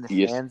of letting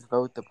the fans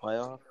vote the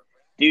playoff.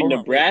 Dude,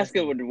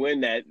 Nebraska would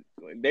win that.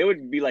 They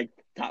would be like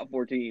top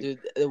 4 teams. Dude,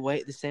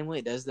 the same way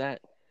it does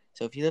that.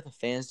 So if you let the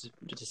fans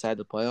decide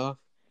the playoff,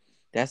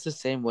 that's the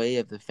same way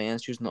of the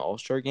fans choosing the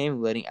All-Star game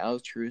and letting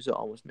Alex Caruso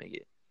almost make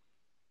it.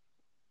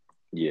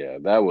 Yeah,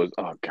 that was –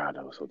 oh, God,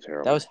 that was so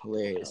terrible. That was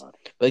hilarious.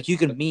 Like, you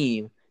could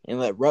meme and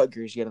let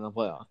Rutgers get in the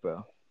playoff,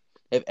 bro.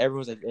 If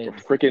everyone's like, hey,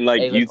 freaking like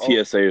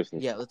UTSA or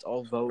something. Yeah, let's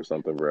all vote or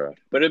something, bro.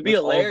 But it'd be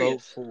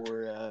hilarious. All vote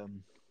for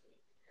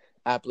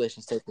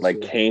Appalachian State. Like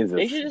Kansas.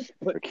 They should just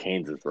put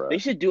Kansas, bro. They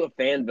should do a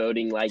fan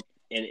voting, like,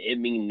 and it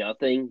mean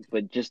nothing,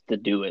 but just to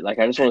do it. Like,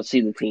 I just want to see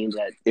the teams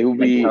that it would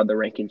be how the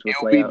rankings would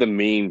play out. It would be the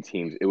main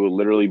teams. It would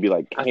literally be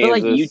like Kansas, I feel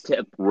like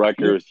UTEP,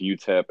 Rutgers,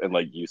 UTEP, and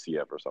like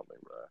UCF or something,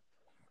 bro.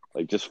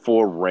 Like just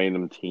 4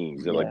 random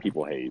teams that like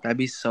people hate. That'd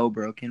be so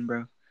broken,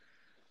 bro.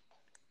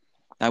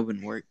 That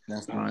wouldn't work.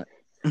 That's not.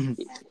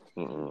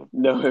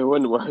 No, it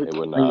wouldn't work. It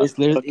would not. It's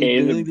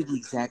literally be the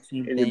exact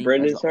same thing as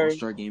the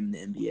All-Star game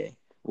in the NBA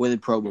or the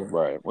Pro Bowl,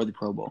 right? Or the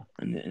Pro Bowl.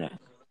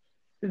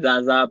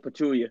 Zaza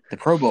Pachulia. The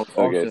Pro Bowl.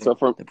 Okay, so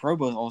the Pro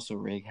Bowl is also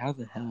rigged. How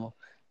the hell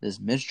does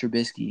Mitch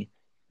Trubisky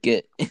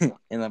get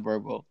in the Pro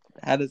Bowl?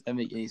 How does that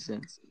make any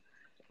sense?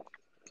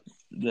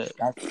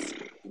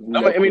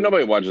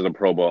 Nobody watches the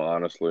Pro Bowl,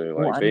 honestly.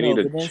 Like they need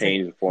to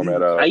change the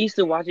format up. I used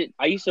to watch it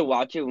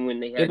when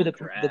they had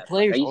the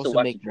players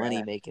also make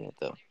money making it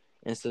though.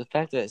 And so the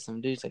fact that some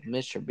dudes like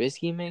Mitch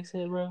Trubisky makes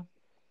it, bro,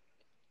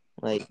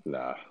 like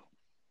nah.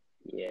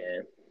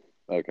 Yeah.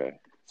 Okay.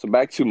 So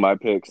back to my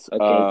picks.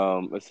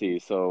 Okay. Let's see.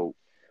 So,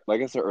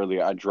 like I said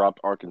earlier, I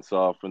dropped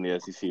Arkansas from the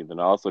SEC, and then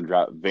I also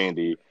dropped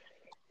Vandy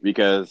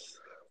because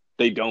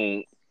they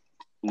don't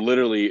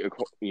literally,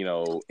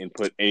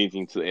 input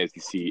anything to the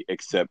SEC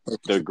except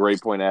the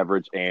grade point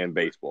average and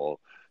baseball.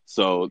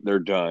 So they're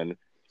done.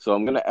 So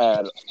I'm gonna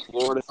add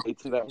Florida State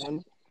to that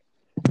one,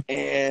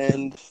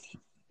 and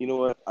you know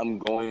what? I'm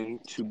going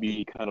to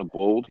be kind of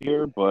bold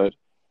here, but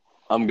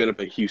I'm gonna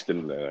put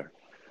Houston there.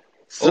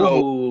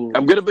 So Ooh.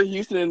 I'm gonna put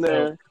Houston in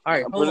there. So, all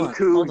right, I'm hold putting on, the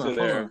Cougs in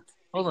there.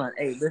 hold on.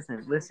 Hey,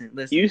 listen.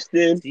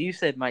 Houston. So you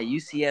said my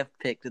UCF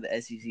pick to the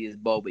SEC is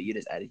Bowl, but you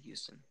just added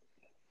Houston.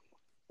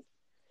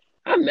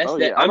 I messed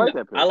that. I like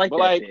that pick. I like but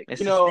that like, pick.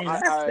 It's you the know, same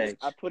aspect.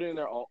 I put it in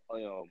there,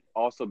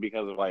 also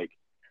because of like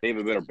they have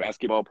a better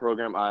basketball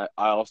program. I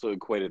also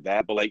equated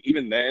that, but like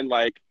even then,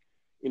 like,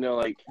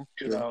 UCF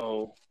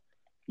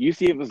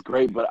was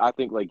great, but I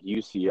think like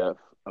UCF.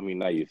 I mean,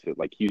 not UCF,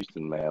 like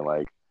Houston, man.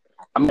 Like,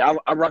 I mean,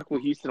 I rock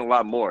with Houston a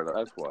lot more.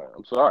 That's why.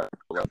 I'm sorry.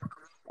 Like,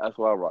 that's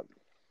why I rock.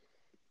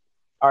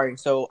 All right,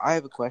 so I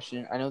have a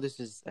question. I know this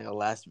is like a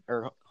last.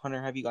 Or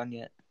Hunter, have you gone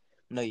yet?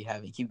 No, you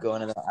haven't. Keep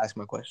going, and then I'll ask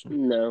my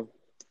question. No.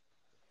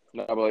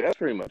 No, but like, that's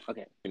pretty much.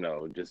 Okay.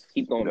 Just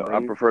keep going.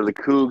 I prefer the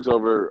Cougs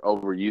over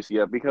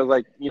UCF because,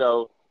 like,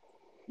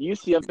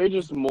 UCF they're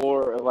just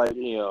more like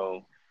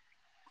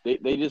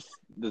they just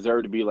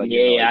deserve to be like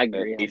I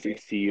agree. an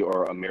ACC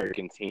or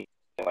American team.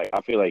 Like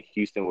I feel like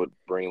Houston would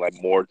bring like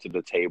more to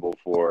the table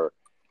for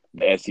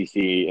the SEC,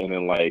 and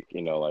then like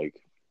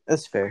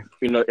That's fair.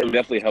 it would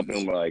definitely help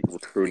them like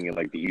recruiting in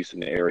like the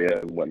Houston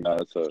area and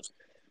whatnot. So,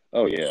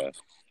 oh yeah,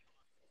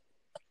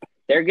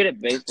 they're good at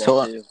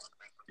baseball too.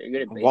 They're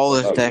good at baseball.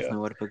 Wallace definitely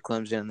would have put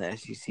Clemson in the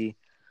SEC.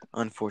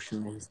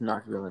 Unfortunately, he's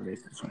not really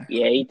baseball.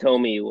 Yeah, he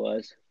told me he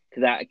was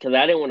because I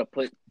didn't want to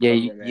put. Yeah,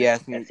 you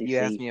asked me. SEC. You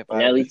asked me if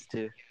I at was least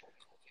too.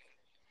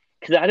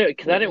 Because I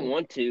didn't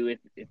want to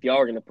if y'all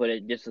were gonna put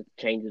it just to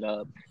change it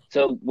up.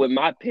 So with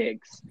my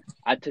picks,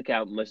 I took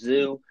out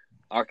Mizzou,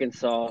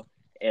 Arkansas,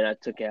 and I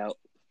took out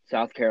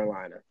South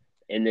Carolina,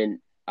 and then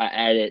I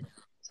added.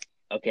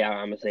 Okay,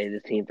 I'm gonna say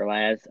this team for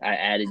last. I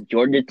added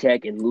Georgia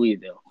Tech and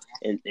Louisville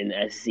in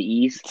the SEC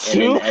East,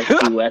 and in the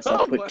SEC West,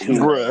 I put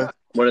Tulane,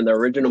 one of the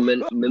original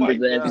members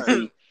of the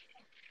SEC.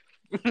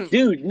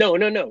 Dude, no.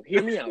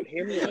 Hear me out.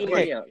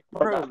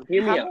 Bro,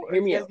 hear me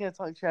out. Gonna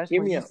talk trash for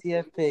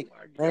UCF pick.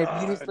 Man,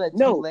 if you just let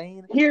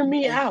Tulane, hear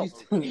me out.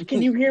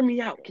 Can you hear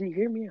me out?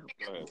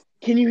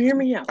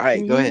 All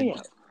right, go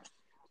ahead.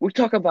 We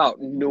talk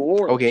about New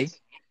Orleans. Okay.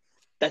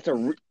 That's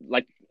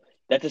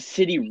a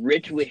city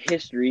rich with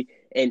history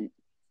and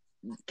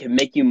can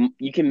make you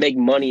can make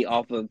money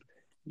off of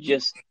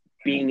just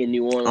being in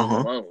New Orleans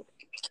alone.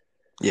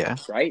 Yeah.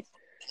 Right?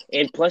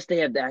 And plus they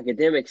have the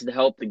academics to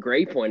help the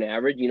grade point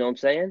average, you know what I'm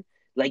saying?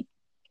 Like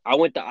I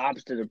went the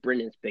opposite of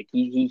Brendan's pick.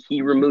 He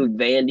removed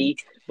Vandy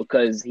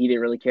because he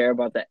didn't really care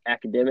about the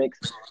academics,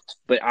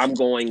 but I'm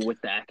going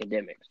with the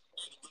academics.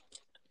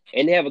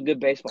 And they have a good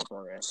baseball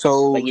program.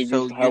 So like it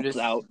just helps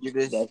out you're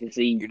the SEC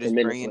you're just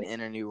tremendously. bringing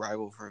in a new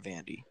rival for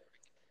Vandy.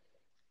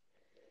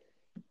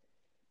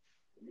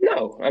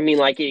 No, I mean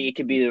like it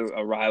could be a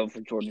rival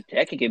for Georgia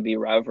Tech. It could be a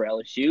rival for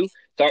LSU.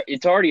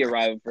 It's already a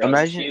rival for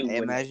LSU.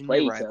 Imagine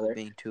your rival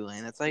being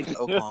Tulane. That's like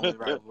Oklahoma's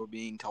rival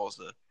being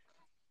Tulsa.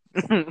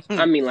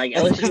 I mean, like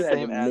LSU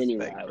has many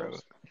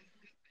rivals.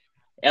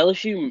 Bro.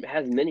 LSU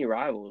has many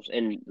rivals,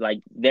 and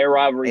like their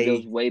rivalry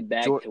goes way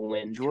back to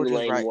when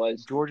Tulane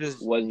was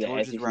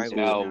the SEC rival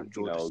now.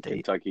 Georgia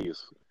State.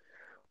 Kentucky's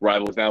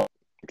rivals now.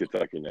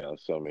 Kentucky now.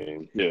 So I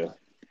mean, yeah.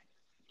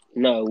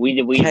 No, we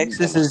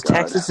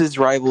Texas's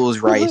rival is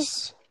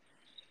Rice.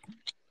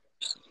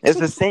 It's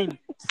the same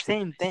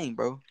thing,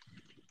 bro.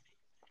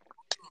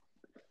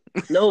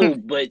 No,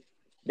 but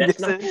that's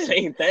not the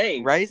same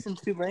thing. Rice and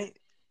Tulane.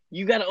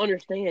 You got to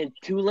understand,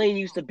 Tulane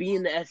used to be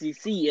in the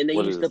SEC, and they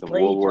used to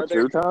play World each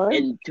other. War II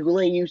and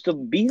Tulane used to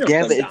beat them.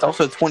 Yeah, but it's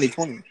also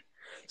 2020.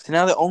 So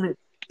now the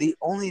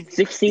only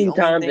 16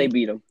 times they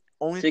beat them.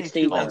 Only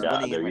 16 times.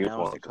 Their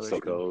uniforms are so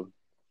cold.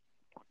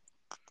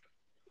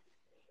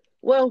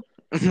 Well,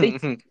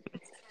 they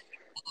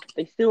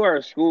still are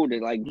a school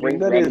that like brings.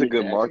 That is a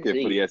good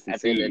market for the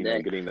SEC.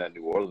 Getting that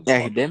New Orleans.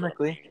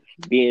 Academically,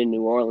 being in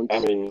New Orleans. I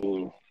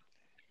mean,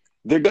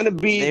 they're gonna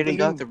be. They're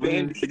gonna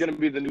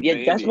be the new. Yeah,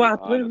 Vandy, that's why I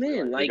put them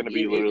in. Like, they're gonna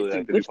be literally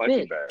like the new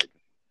punching bag.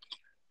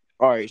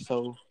 All right,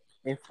 so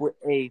if we're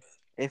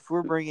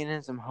bringing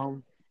in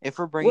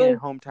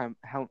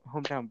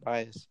hometown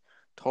bias,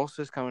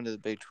 Tulsa's coming to the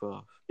Big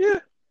 12. Yeah.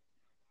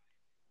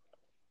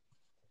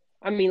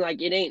 I mean,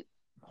 like it ain't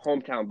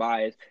hometown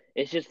bias.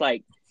 It's just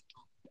like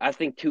I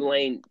think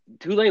Tulane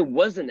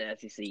was in the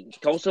SEC.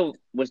 Tulsa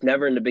was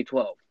never in the Big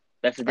 12.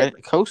 That's the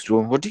difference.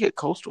 Coastal. Where'd you get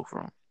Coastal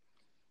from?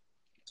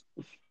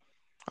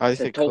 I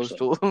said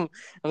Coastal. I'm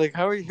like,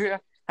 how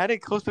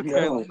did Coastal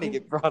Carolina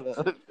get brought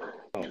up?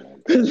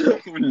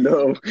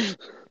 No.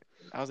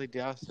 I was like,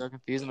 dude, I was so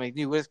confused. I'm like,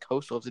 dude, what does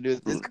Coastal have to do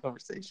with this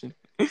conversation?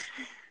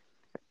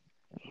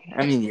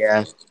 I mean,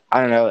 yeah.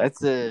 I don't know.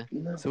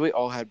 So we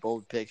all had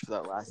bold picks for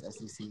that last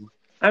SEC.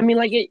 I mean,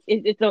 like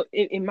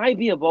it might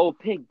be a bold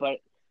pick, but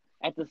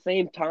at the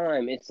same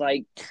time, it's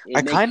like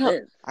I kind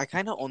of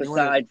only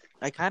want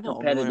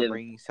to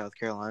bring South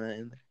Carolina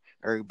in,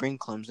 or bring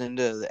Clemson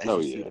to the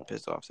SEC to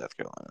piss off South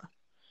Carolina.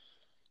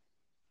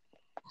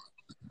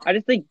 I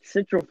just think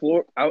Central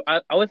Florida.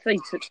 I would say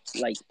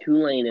like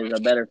Tulane is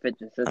a better fit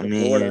than Central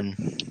Florida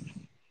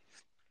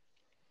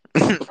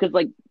because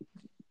like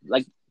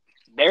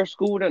their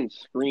school doesn't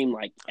scream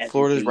like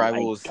Florida's SEC,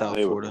 rival is South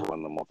Florida.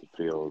 Run them off the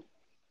field.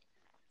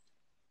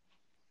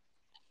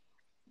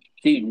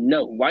 Dude,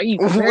 no. Why are you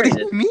What comparing do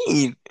you this?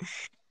 mean?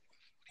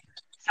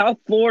 South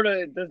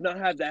Florida does not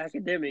have the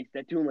academics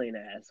that Tulane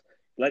has.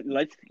 Let's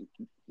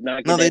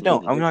not get No, they that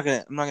don't. I'm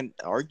twisted. not gonna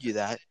argue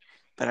that,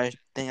 but I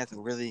think that's a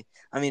really.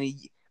 I mean,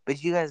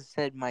 but you guys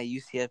said my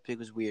UCF pick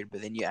was weird,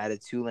 but then you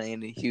added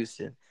Tulane and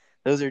Houston.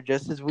 Those are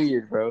just as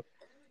weird, bro.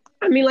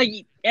 I mean, like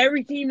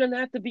every team doesn't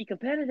have to be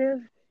competitive.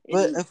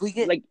 But if we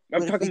get, Like I'm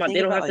but if talking we about, they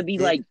think don't about have to like be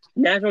this, like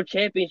national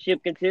championship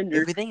if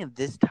contenders. we think of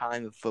this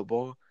time of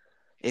football,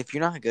 if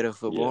you're not good at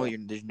football, Yeah.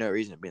 there's no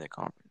reason to be in the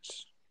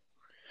conference.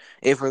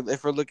 If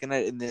we're looking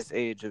at it in this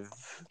age of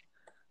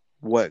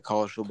what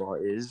college football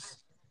is,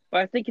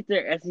 But I think if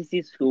they're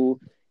SEC school,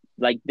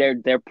 like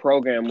their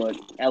program would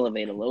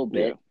elevate a little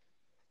bit.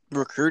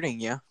 recruiting,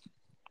 yeah,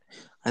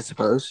 I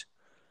suppose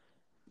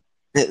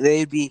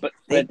they'd be. But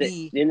They'd at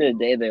the be. end of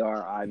the day, they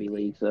are Ivy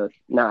League, so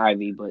not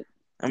Ivy, but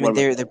I mean, what am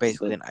I they're saying?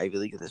 basically But an Ivy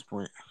League at this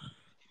point.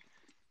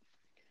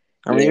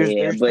 I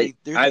mean, but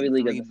there's Ivy like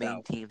League of three the main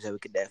South. teams that we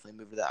could definitely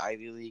move to the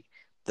Ivy League.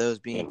 Those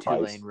being And Rice.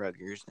 Tulane,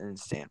 Rutgers, and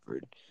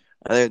Stanford.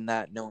 Other than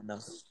that, no one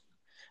else.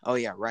 Oh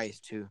yeah, Rice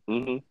too.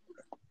 Mm-hmm.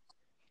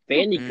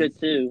 Vandy could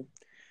too.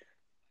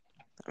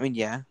 I mean,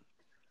 yeah.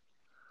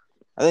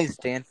 I think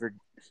Stanford.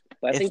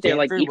 But I If think they're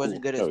like Stanford equal.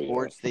 wasn't good at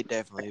sports, they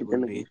definitely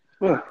would be.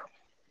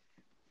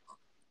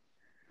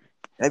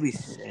 That'd be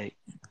sick.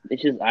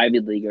 It's just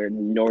Ivy League or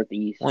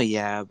Northeast. Well,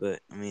 yeah,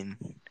 but I mean,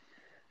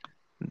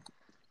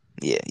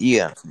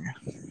 yeah.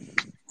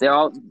 They're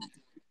all.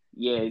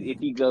 Yeah,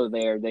 if you go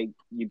there,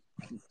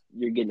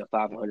 you're getting a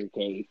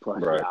 $500K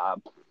plus Right.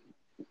 job.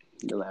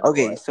 No matter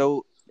Okay, what,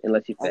 so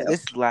unless you fail.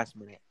 this is last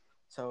minute.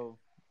 So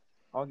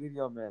I'll give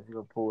you a minute to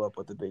go pull up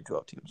what the Big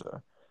 12 teams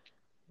are.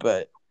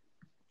 But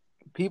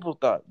people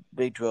thought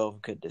Big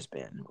 12 could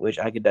disband, which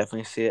I could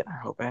definitely see it. I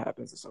hope it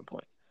happens at some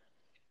point.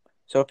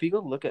 So if you go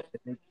look at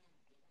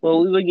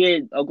Well, we would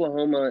get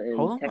Oklahoma and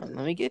hold on, Texas.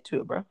 let me get to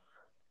it, bro.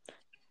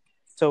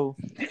 So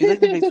if you look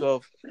at the Big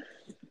 12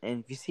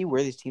 and if you see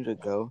where these teams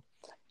would go,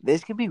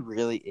 this could be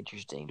really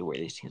interesting to where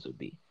these teams would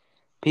be.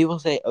 People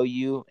say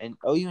OU and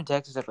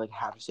Texas have to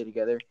stay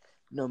together.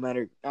 No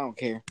matter, I don't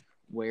care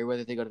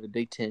whether they go to the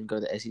Big 10, go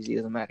to the SEC,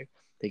 doesn't matter.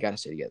 They got to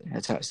stay together.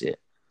 That's how I see it.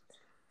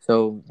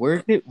 So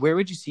where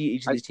would you see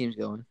each of these teams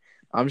going?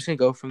 I'm just gonna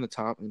go from the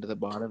top into the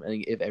bottom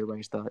and give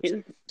everybody's thoughts.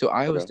 So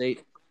Iowa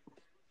State.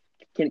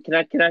 Can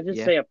I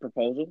just say a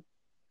proposal?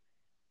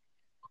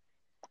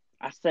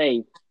 I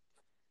say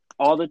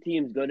all the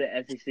teams go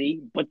to SEC,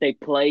 but they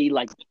play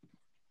like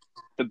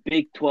the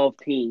Big 12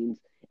 teams,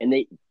 and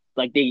they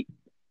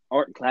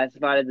aren't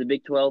classified as the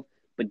Big 12,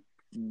 but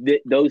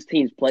those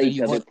teams play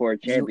each other for a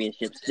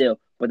championship still,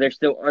 but they're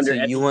still under SEC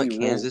rules. So you want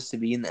Kansas to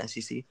be in the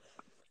SEC?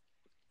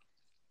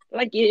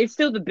 Like it's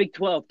still the Big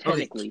 12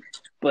 technically,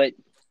 but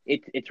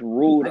it's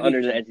ruled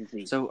under the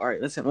SEC. So all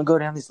right, listen, I'm gonna go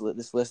down this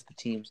list of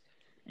teams,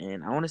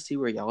 and I want to see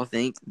where y'all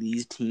think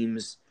these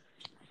teams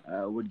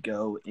would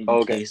go in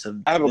case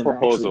of. I have a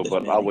proposal,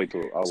 but I'll wait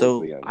till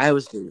the end. Iowa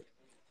State.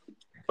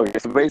 Okay,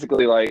 so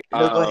basically, like, go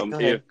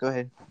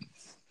ahead.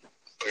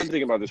 I've been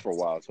thinking about this for a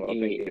while, so I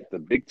think if the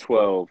Big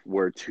 12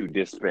 were to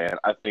disband,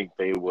 I think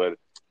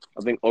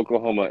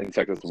Oklahoma and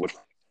Texas would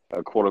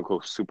a quote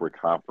unquote super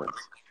conference,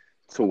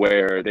 to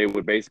where they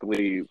would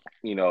basically,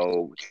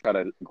 try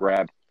to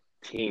grab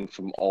teams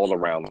from all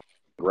around,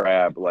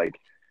 grab like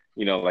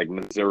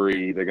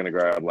Missouri, they're gonna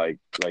grab like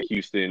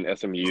Houston,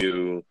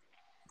 SMU,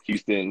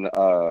 Houston,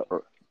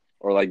 or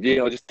like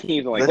just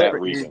teams in like that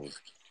region.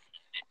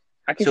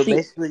 I can see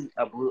basically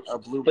a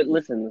blue. But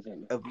listen.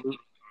 A blue.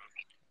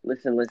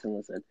 Listen.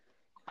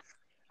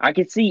 I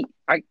could see.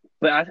 I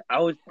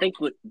would think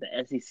the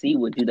SEC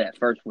would do that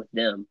first with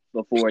them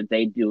before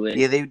they do it.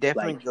 Yeah, they would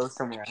definitely go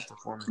somewhere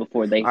else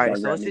before they start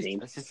so running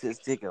teams. Let's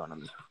get going on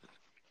this.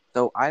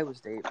 So Iowa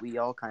State, we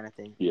all kind of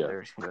think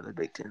they're just going to go to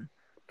the Big 10.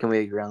 Can we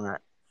agree on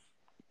that?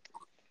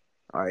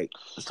 All right,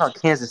 let's talk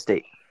Kansas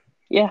State.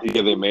 Yeah,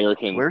 the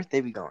American. Where would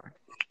they be going?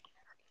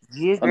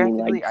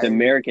 Geographically, the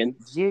American.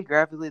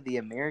 Geographically, the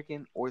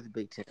American or the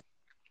Big 10.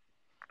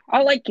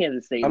 I like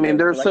Kansas State. I mean,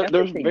 there's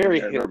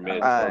very hit or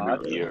miss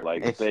every year.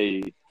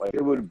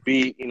 It would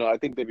be, I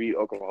think they beat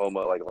Oklahoma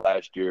like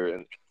last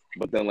year,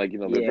 but then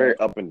they're very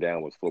up and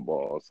down with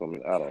football. So I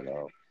mean, I don't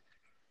know.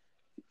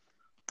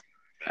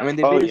 I mean,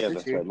 they beat us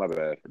that's right. My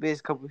bad. They beat us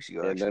a couple weeks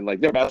ago. And then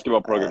their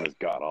basketball program is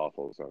god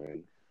awful. So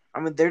I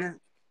mean, them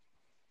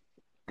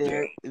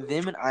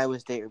and Iowa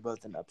State are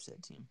both an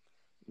upset team.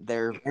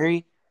 They're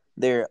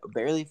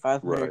barely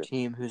 500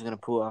 team who's going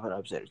to pull off an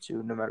upset or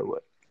two, no matter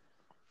what.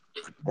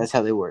 That's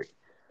how they work.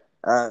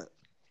 I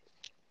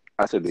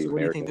said the American.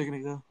 Where do you think they're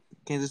going to go?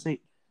 Kansas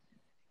State?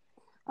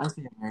 I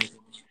think American.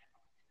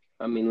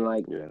 I mean,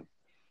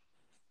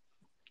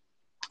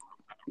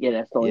 yeah,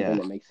 that's the only thing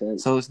that makes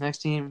sense. So this next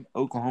team,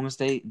 Oklahoma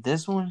State.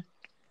 This one,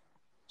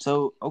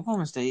 so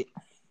Oklahoma State,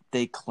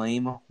 they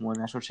claim one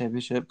national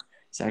championship.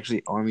 It's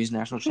actually Army's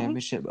national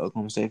championship. But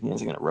Oklahoma State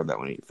fans are going to rub that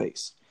one in your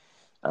face.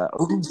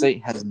 Oklahoma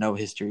State has no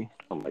history.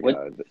 Oh my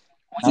God.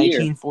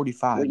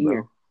 1945, what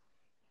year?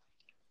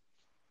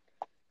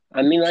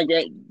 I mean, like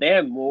they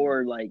have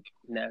more like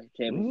national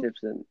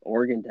championships than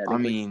Oregon I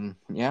technically. mean,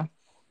 yeah,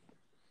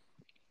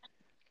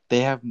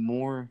 they have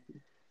more.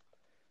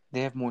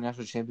 They have more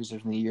national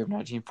championships in the year of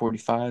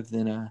 1945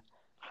 than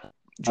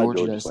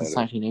Georgia does since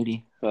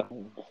 1980.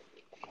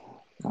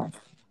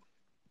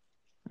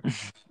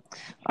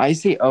 I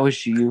say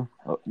OSU,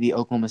 the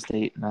Oklahoma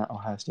State, not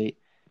Ohio State,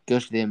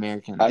 goes to the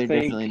American. They're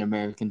definitely an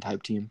American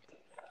type team.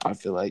 I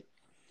feel like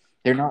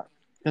they're not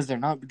because they're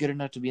not good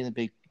enough to be in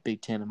the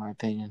Big Ten, in my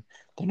opinion.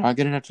 They're not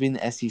good enough to be in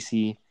the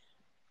SEC,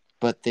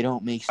 but they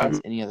don't make sense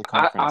any other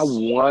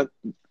conference.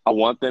 I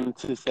want them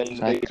to stay in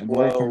the Big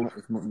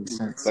 12, makes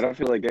sense. but I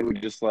feel like they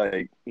would just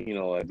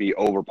be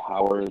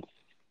overpowered.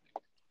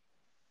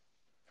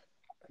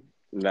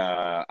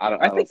 Nah,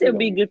 I think they'd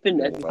be good for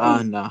the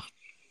SEC. No.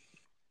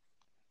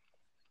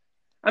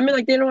 I mean,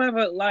 like they don't have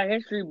a lot of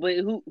history, but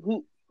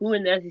who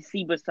in the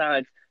SEC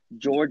besides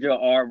Georgia,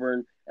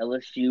 Auburn,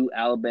 LSU,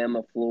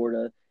 Alabama,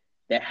 Florida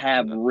that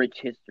have rich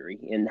history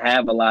and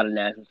have a lot of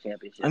national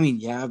championships? I mean,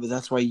 yeah, but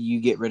that's why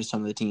you get rid of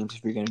some of the teams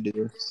if you're going to do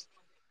this.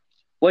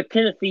 Well,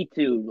 Tennessee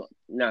too.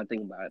 Not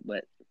thinking about it,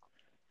 but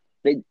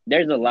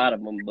there's a lot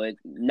of them, but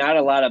not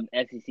a lot of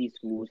SEC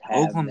schools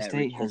have. Oklahoma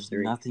State has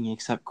history. Nothing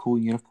except cool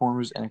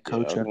uniforms and a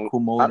coach who had a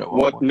cool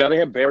mullet. Now they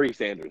have Barry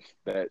Sanders.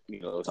 That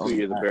 2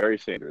 years of Barry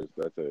Sanders.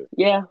 That's it.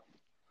 Yeah.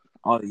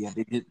 Oh yeah,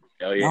 they did.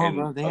 No,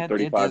 bro, they had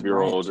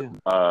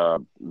 35-year-old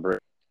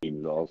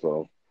Brady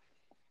also.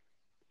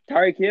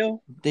 Tyreek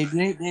Hill. They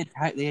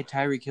had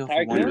Tyreek Hill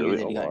for 1 year.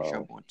 Then he got in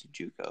trouble, went to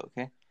JUCO.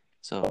 Okay,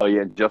 so. Oh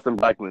yeah, Justin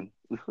Blackmon.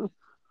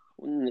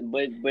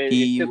 but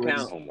he it still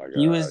counts. Oh my god,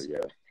 yeah.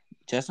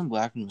 Justin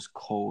Blackmon was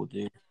cold,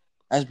 dude.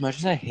 As much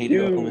as I hated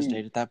Oklahoma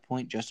State at that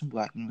point, Justin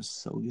Blackmon was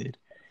so good.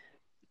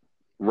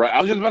 Right,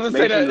 I was just about to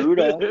say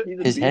that.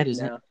 His head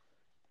isn't.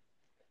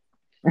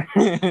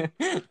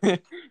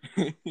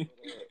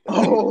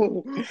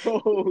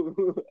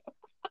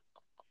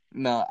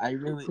 No,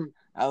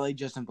 I like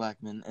Justin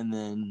Blackmon, and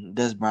then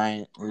Des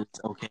Bryant is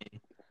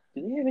okay.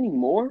 Do they have any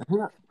more?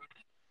 I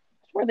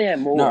swear they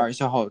had more. No, all right,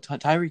 so hold on.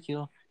 Tyreek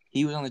Hill,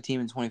 he was on the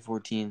team in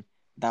 2014.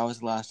 That was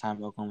the last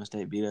time Oklahoma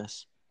State beat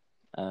us.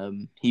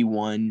 He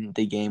won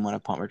the game on a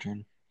punt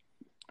return.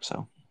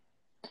 So,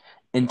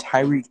 in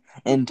Tyreek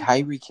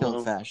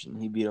Hill fashion,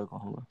 he beat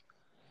Oklahoma.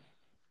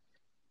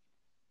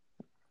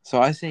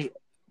 So I say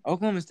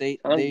Oklahoma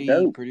State,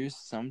 they produce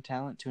some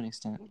talent to an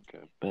extent,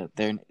 but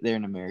they're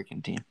an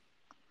American team.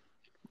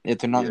 If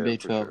they're not in the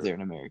Big 12, they're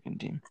an American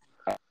team.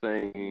 I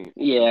think.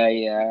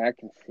 Yeah, I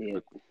can see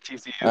it.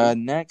 TCU.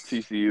 Next,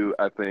 TCU,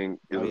 I think,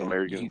 is an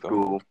American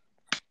school.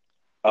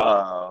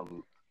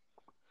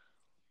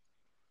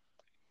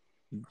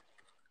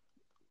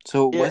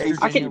 So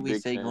West Virginia, we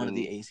say going to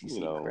the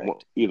ACC,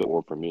 correct? Either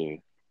or for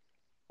me.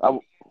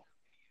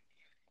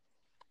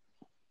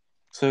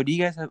 So do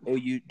you guys have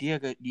OU? Do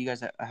you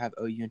guys have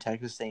OU and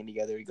Texas staying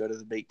together to go to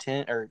the Big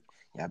Ten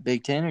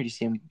Big Ten, or do you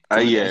see them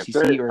going to the SEC?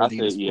 Or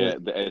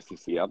the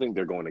SEC. I think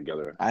they're going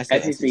together. I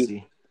say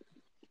SEC.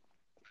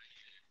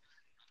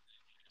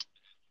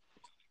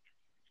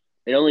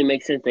 It only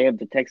makes sense they have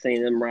the Texas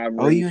A&M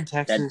rivalry. OU and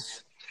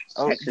Texas.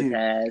 Texas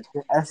has.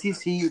 The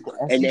SEC,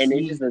 and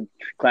it's just a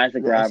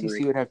classic rivalry. The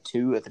SEC would have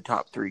 2 of the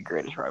top 3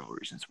 greatest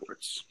rivalries in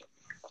sports.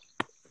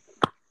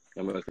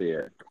 I'm going to say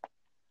it.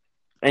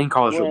 In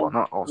college football,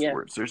 not all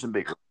sports. There's some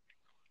big.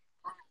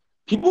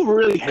 People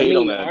really hate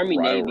on that Army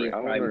rivalry. Navy.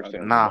 I don't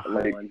understand. Nah.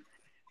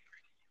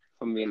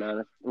 I'm being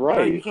honest. Right.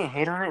 No, you can't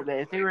hate on it, but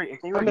if they were,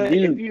 it's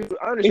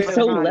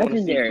so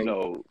legendary.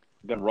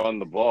 Them run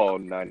the ball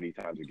 90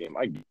 times a game.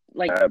 I get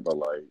that, but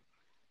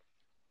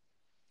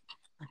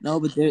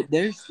no, but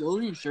they're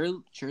slowly and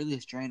surely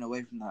straying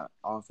away from that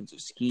offensive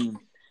scheme.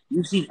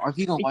 You've seen, if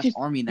you don't watch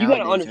Army now,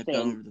 they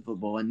throw over the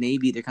football, and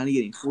Navy they're kind of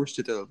getting forced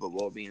to throw the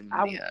football, being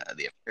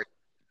the.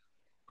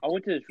 I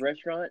went to this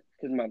restaurant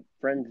because my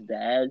friend's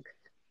dad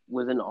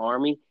was in the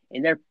Army,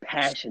 and they're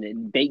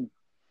passionate. They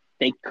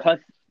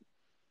cuss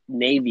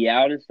Navy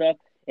out and stuff,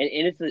 and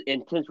it's an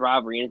intense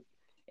rivalry.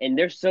 And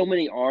there's so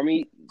many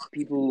Army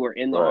people who are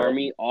in the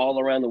Army all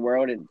around the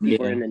world, and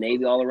people are in the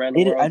Navy all around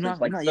the world.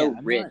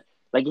 It's rich.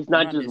 It's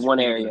not just one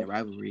area.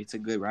 Rivalry. It's a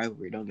good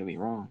rivalry. Don't get me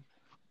wrong.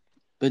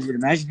 But dude,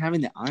 imagine having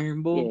the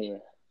Iron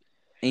Bowl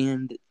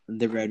and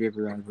the Red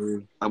River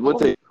rivalry. I would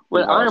say.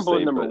 Well, Iron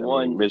Bowl number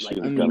 1.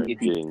 Michigan's gonna be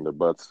getting their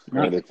butts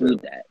handed to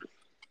that.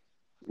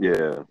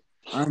 Yeah.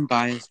 I'm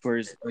biased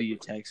towards OU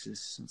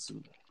Texas.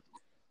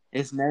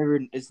 It's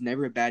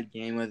never a bad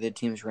game whether the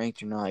team's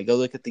ranked or not. Go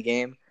look at the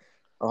game.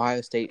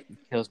 Ohio State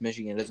kills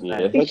Michigan. It doesn't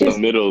matter.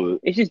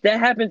 It's just that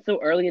happened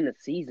so early in the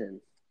season.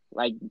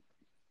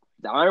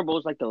 The Iron Bowl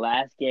is the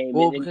last game.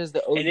 Well, because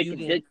the OU and it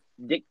can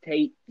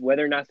dictate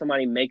whether or not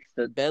somebody makes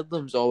the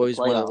Bedlam's always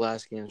one of the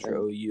last games for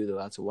OU, though.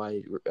 That's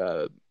why.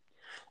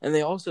 And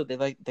they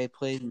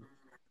play.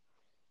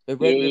 The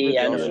Red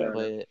River also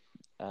play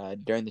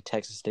it during the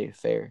Texas State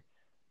Fair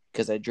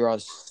because it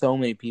draws so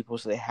many people,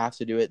 so they have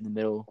to do it in the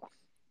middle,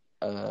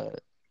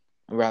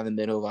 around the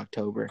middle of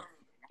October.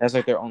 That's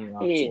like their only Yeah,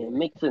 option. it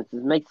makes sense.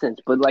 It makes sense.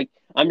 But like,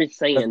 I'm just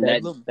But saying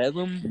that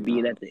Bedlam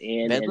being at the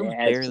end and Bedlam's it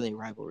has barely a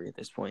rivalry at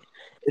this point.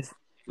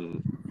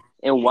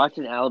 and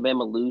watching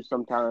Alabama lose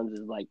sometimes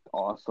is like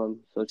awesome.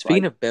 So it's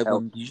Speaking like of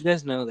Bedlam, did you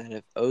guys know that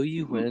if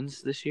OU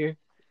wins this year,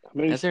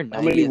 that's their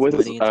how many 90th wins win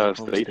does against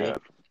Oklahoma State State?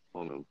 have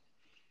on them?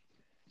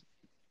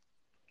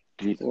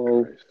 Jesus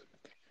Well, Christ.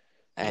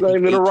 I It's not think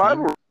even 18. a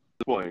rivalry at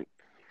this point.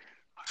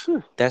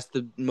 That's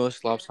the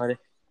most lopsided.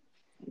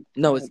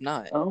 No, it's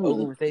not. oh,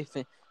 Oklahoma State.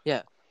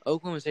 Yeah,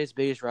 Oklahoma State's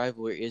biggest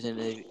rival isn't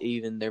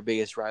even their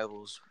biggest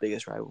rival's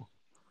biggest rival.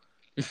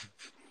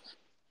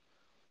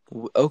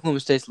 Oklahoma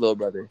State's little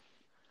brother.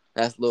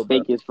 That's little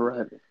brother. biggest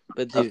forever.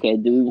 But dude, Okay,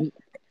 do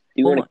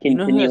you want to you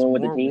know who continue has on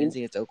with the more team? wins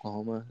against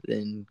Oklahoma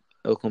than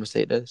Oklahoma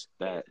State does?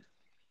 That.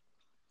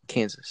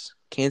 Kansas.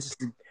 Kansas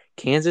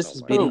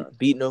has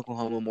beaten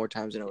Oklahoma more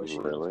times than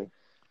OSU. Really?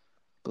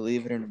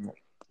 Believe it or not.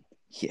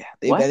 Yeah,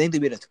 What? I think they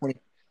beat 20.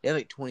 They have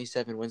like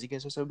 27 wins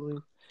against us, I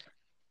believe.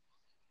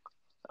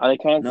 Are they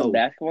calling No, some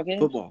basketball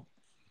games?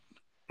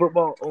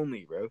 Football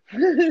only, bro.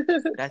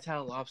 That's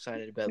how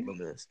lopsided Bedlam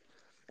is.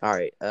 All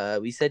right,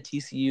 we said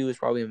TCU is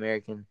probably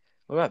American.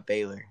 What about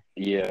Baylor?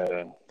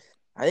 Yeah.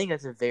 I think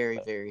that's a very,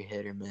 very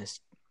hit or miss.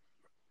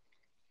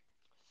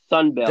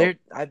 Sun Belt. They're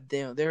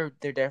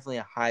definitely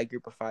a high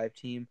group of 5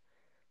 team,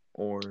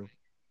 or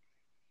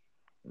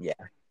yeah.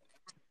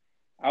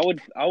 I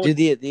would.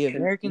 Dude, the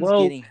Americans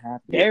getting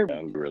happy. Their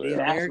really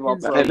basketball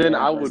Americans, and then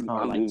program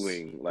I'm like,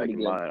 moving like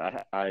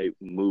mine. I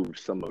moved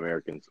some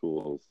American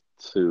schools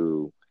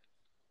to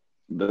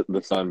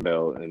the Sun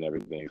Belt and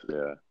everything.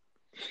 So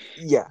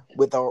yeah,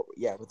 with our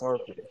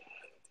pick.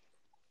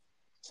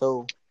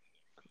 So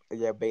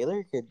yeah,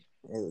 Baylor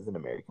is an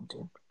American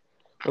team.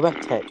 What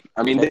about Tech?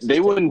 I mean, they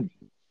wouldn't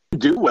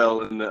do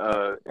well in the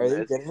Are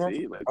they good enough?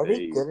 Like, Are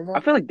they good enough? I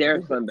feel like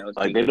they're Sun Belt.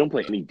 Like they don't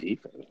play any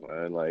defense,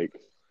 man. Like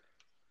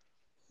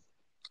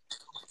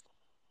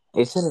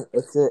it's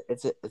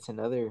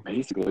another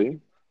basically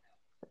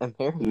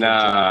American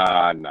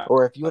nah.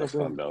 Or if you want a to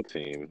Sun Belt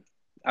team,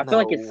 I feel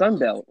like it's Sun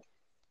Belt.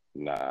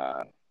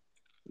 Nah.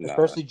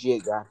 Especially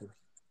geographic.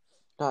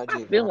 Not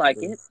geographic. I feel like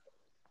it.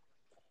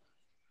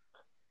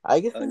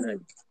 I guess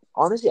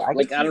honestly, I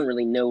don't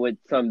really know what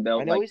Sun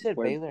Belt. I know we said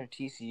Baylor and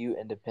TCU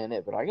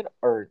independent, but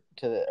to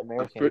the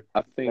American.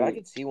 I think but I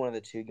could see one of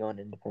the two going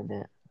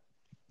independent.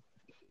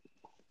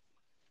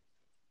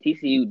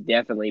 TCU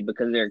definitely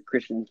because they're a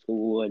Christian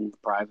school and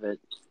private.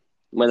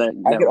 I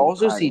could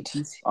also see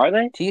TCU. Are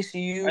they?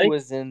 TCU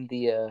was in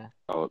the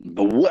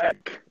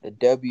WAC. The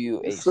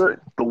WAC.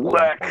 The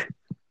WAC.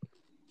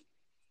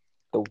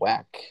 The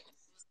WAC.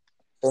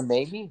 So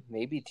maybe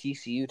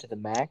TCU to the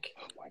MAC.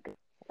 Oh my God.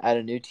 Add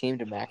a new team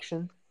to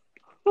MACtion.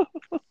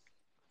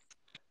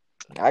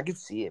 I could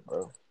see it,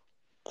 bro.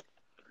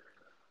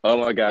 Oh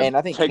my God! And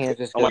I think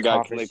Kansas. Oh my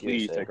God! Can they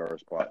please take our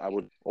spot? I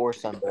would. Or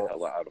Sun Belt. The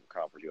hell out of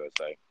Conference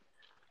USA.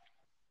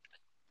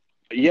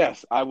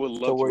 Yes, I would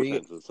love to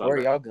represent the Sun Belt. Where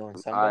are y'all going?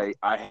 Sun Belt?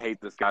 I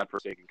hate this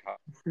godforsaken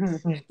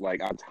conference.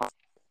 Like I'm tired.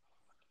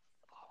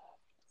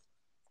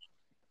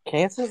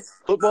 Kansas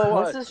should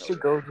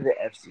go to the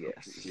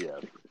FCS. Yeah.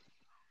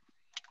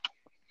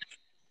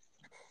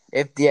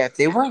 If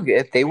they weren't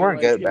good at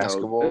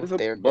basketball,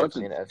 they're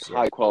definitely in the FCS.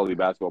 High quality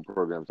basketball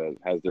programs that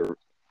has their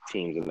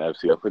teams in the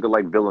FCS. Look at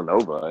like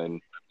Villanova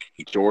and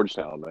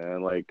Georgetown,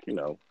 man. Like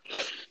look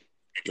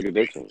at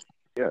their team.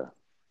 Yeah.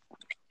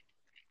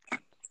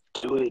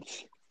 Do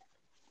it.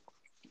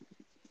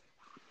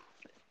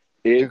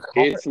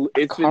 It's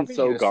been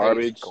so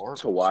garbage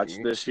to watch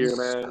this year,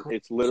 man.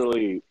 It's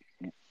literally.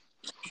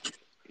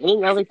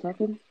 Ain't LA Tech?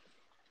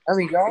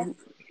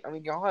 I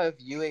mean, y'all have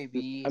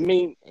UAB. I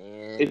mean,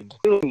 it's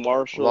still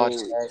Marshall.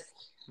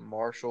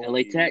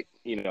 LA Tech.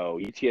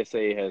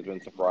 UTSA has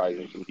been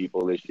surprising some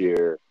people this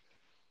year.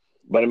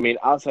 But I mean,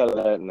 outside of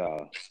that,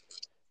 no.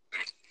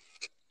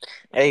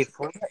 Hey,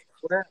 Florida.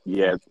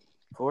 Yeah.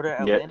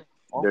 Florida Atlantic.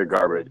 They're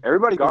garbage.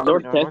 Everybody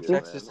garbage. North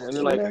Texas. I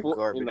mean, like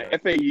garbage.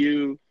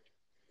 FAU.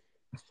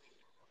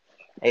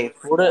 Hey,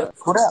 Florida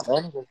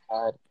Atlantic is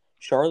bad.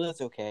 Charlotte's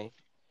okay.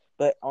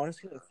 But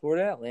honestly,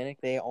 Florida Atlantic,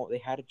 they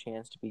had a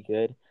chance to be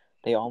good.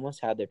 They almost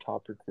had their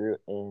top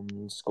recruit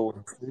in school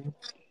history.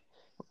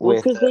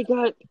 Because they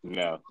got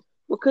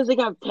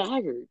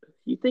Taggart.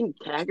 You think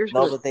Taggart's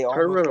going to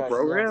turn around a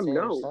program?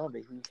 No.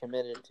 But he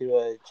committed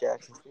to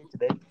Jackson State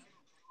today.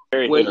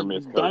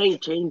 That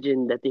ain't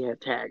changing that they have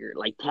Taggart.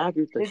 Like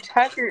Taggart.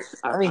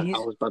 I mean, I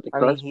was about to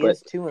cuss, he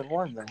is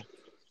 2-1 though.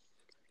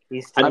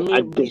 He's still,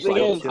 FAU,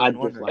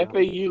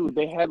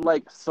 they had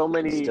like so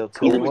many games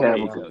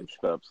and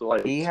stuff. So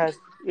like half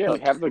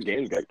the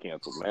games got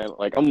canceled, man.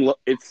 Like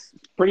it's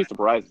pretty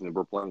surprising that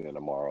we're playing it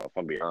tomorrow, if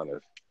I'm being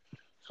honest.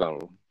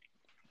 So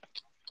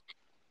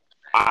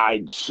I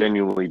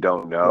genuinely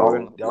don't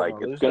know.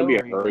 It's gonna be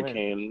a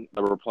hurricane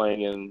that we're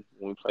playing in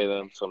when we play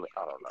them. So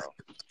I don't know.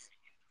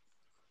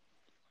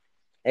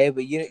 Hey,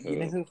 but you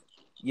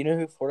know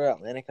who Florida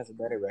Atlantic has a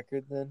better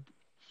record than?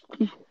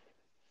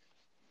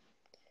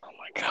 Oh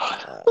my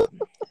God.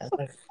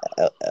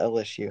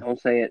 LSU. Don't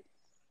say it.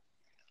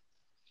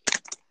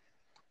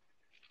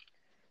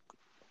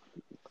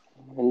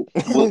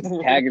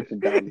 Taggart's a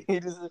dummy. he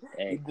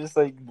just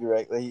like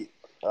directly.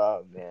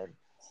 Oh man,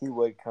 he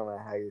would come at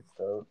Haggart's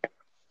though.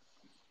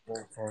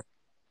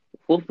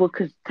 Well,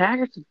 because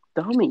Taggart's a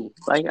dummy.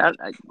 Like,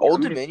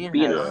 Old I'm Dominion just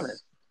being has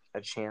honest.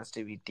 a chance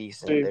to be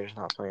decent. See, They're just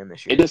not playing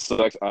this year. It just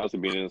sucks, honestly,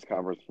 being in this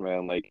conference,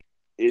 man. Like,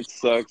 it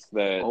sucks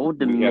that Old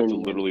we have to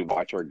Dominion. literally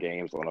watch our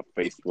games on a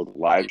Facebook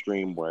live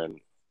stream when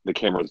the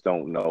cameras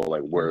don't know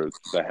like where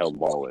the hell the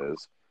ball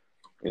is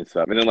and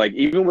stuff. And then like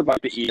even with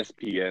like the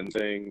ESPN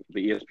thing,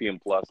 the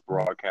ESPN Plus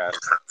broadcast,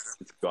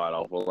 it's god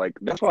awful. Like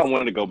that's why I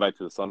wanted to go back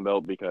to the Sun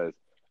Belt because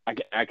I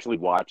can actually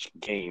watch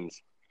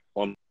games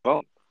on my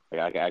phone.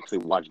 Like I can actually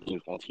watch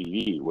games on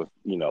TV with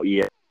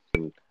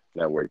ESPN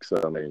network.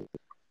 So I mean,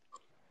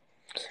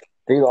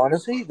 dude,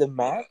 honestly, the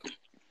MAC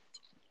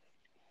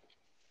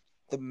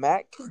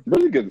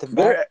really good.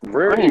 They're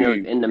very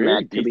in the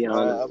MAC, to be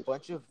honest. a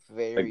bunch of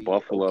very like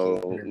Buffalo,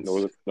 okay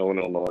Northern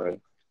Illinois.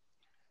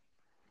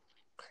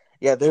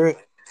 Yeah,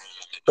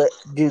 but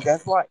dude,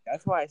 that's why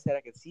I said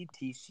I could see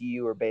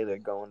TCU or Baylor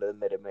going to the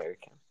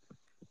Mid-American.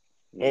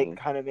 It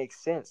kind of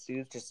makes sense,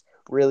 dude. It's just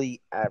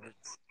really average.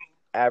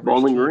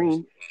 Bowling teams.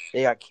 Green.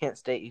 They got Kent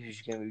State,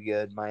 who's going to be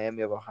good.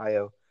 Miami of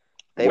Ohio.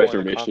 They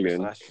Western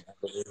Michigan.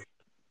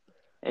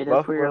 Hey,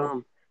 that's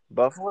where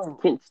Buffalo.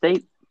 Kent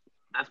State.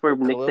 That's where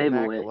Nick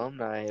Saban went.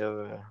 Alumni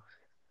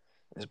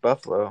is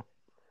Buffalo.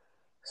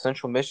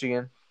 Central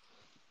Michigan.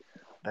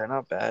 They're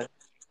not bad.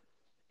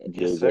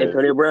 JJ.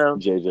 Antonio Brown.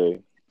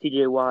 JJ.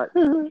 TJ Watt.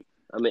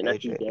 I mean, not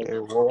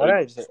TJ. Well, what did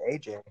I say?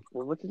 AJ.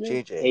 Well, what's his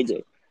name? JJ.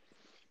 AJ.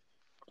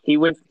 He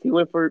went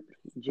for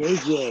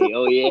JJ.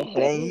 Oh yeah.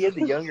 Dang, he had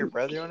the younger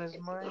brother on his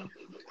mind.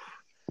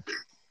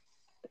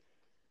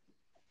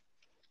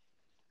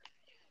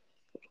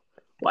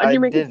 Why'd you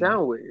make it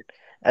sound weird?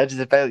 That's just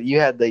the fact that you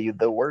had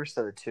the worst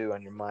of the two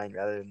on your mind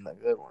rather than the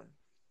good one.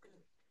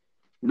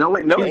 No,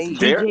 wait, no,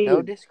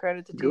 no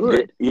discredit to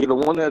good. You're the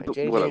one that's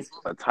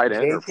a tight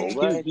end or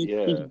fullback.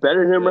 He's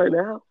better than him right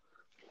now.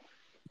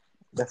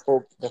 The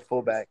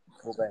fullback.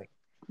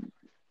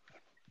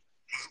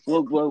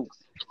 Well,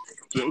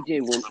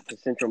 JJ went to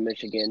Central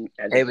Michigan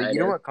as Hey, but you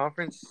know what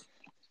conference?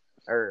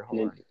 Hold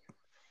on.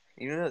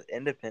 You know that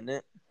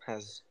Independent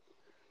has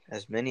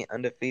as many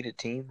undefeated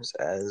teams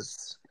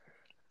as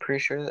pretty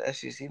sure the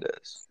SEC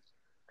does.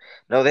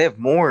 No, they have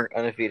more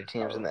undefeated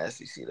teams than the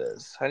SEC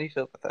does. How do you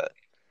feel about that?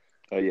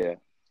 Oh yeah,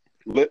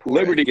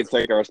 Liberty can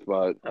take our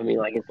spot. I mean,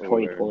 like it's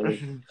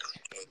 2020.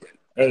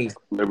 Hey,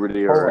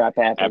 Liberty or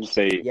App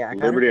State. Yeah,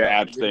 Liberty or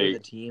App State. The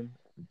team,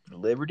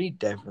 Liberty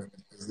definitely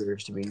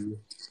deserves to be.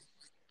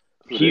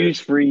 Hughes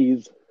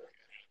Freeze.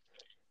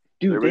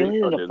 Dude, Liberty?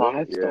 they landed a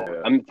 5-star.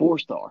 Yeah. I mean,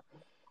 4-star.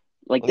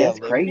 Like that's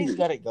crazy. Liberty's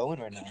got it going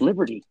right now.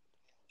 Liberty.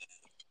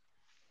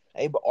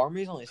 Hey, but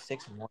Army's only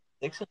 6-1.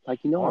 Like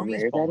how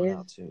rare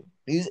that is. Too.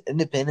 These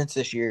independents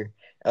this year,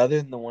 other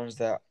than the ones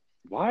that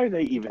why are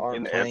they even aren't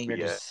in playing FBS? or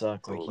just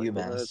suck like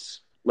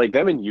UMass? Like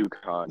them and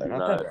UConn. They're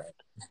not that bad.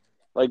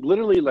 Like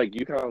literally, like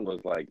UConn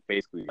was like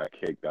basically got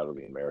kicked out of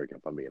the American.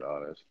 If I'm being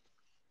honest.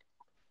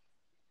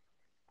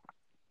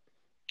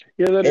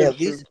 Yeah, that is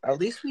true. At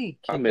least we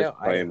I miss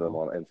playing them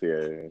on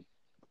NCAA.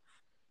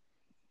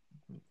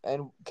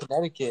 And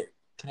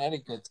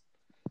Connecticut's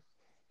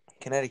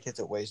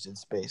a wasted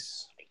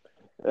space.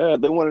 Yeah,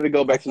 they wanted to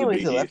go back to the Big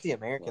East. They left the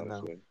American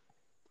though.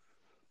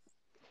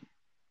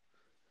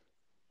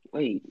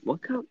 Wait,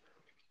 what cup?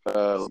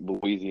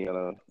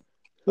 Louisiana.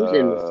 Who's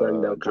in the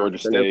Sun Belt? Georgia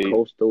State.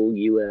 Coastal,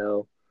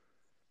 UL.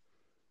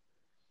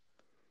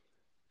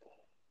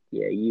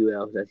 Yeah,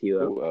 UL. That's UL.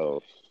 Who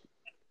else?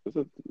 Is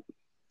it?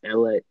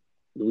 LA,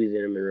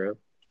 Louisiana Monroe.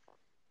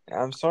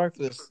 I'm sorry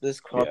for this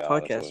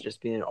podcast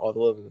just being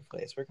all over the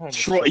place. We're kind of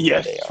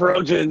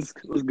Trojans.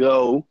 Let's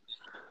go.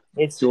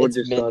 It's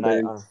Georgia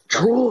midnight.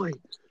 Troy.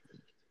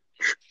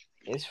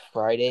 It's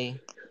Friday.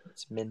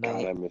 It's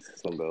midnight. God, I miss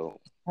Sun Belt.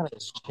 Kind of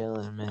just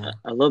chilling, man.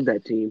 I love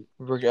that team.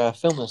 We're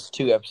filming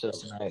 2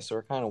 episodes tonight, so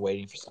we're kind of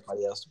waiting for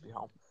somebody else to be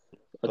home.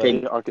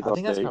 Okay, I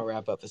think that's gonna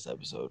wrap up this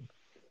episode.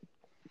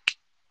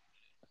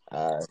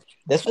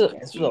 This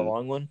was a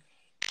long one,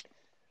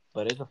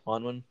 but it's a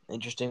fun one,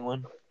 interesting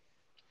one.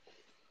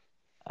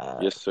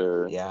 Yes,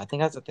 sir. Yeah, I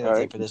think that's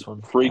it for this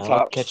one. Free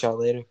tops. Catch y'all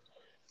later.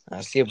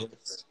 See you,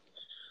 boys.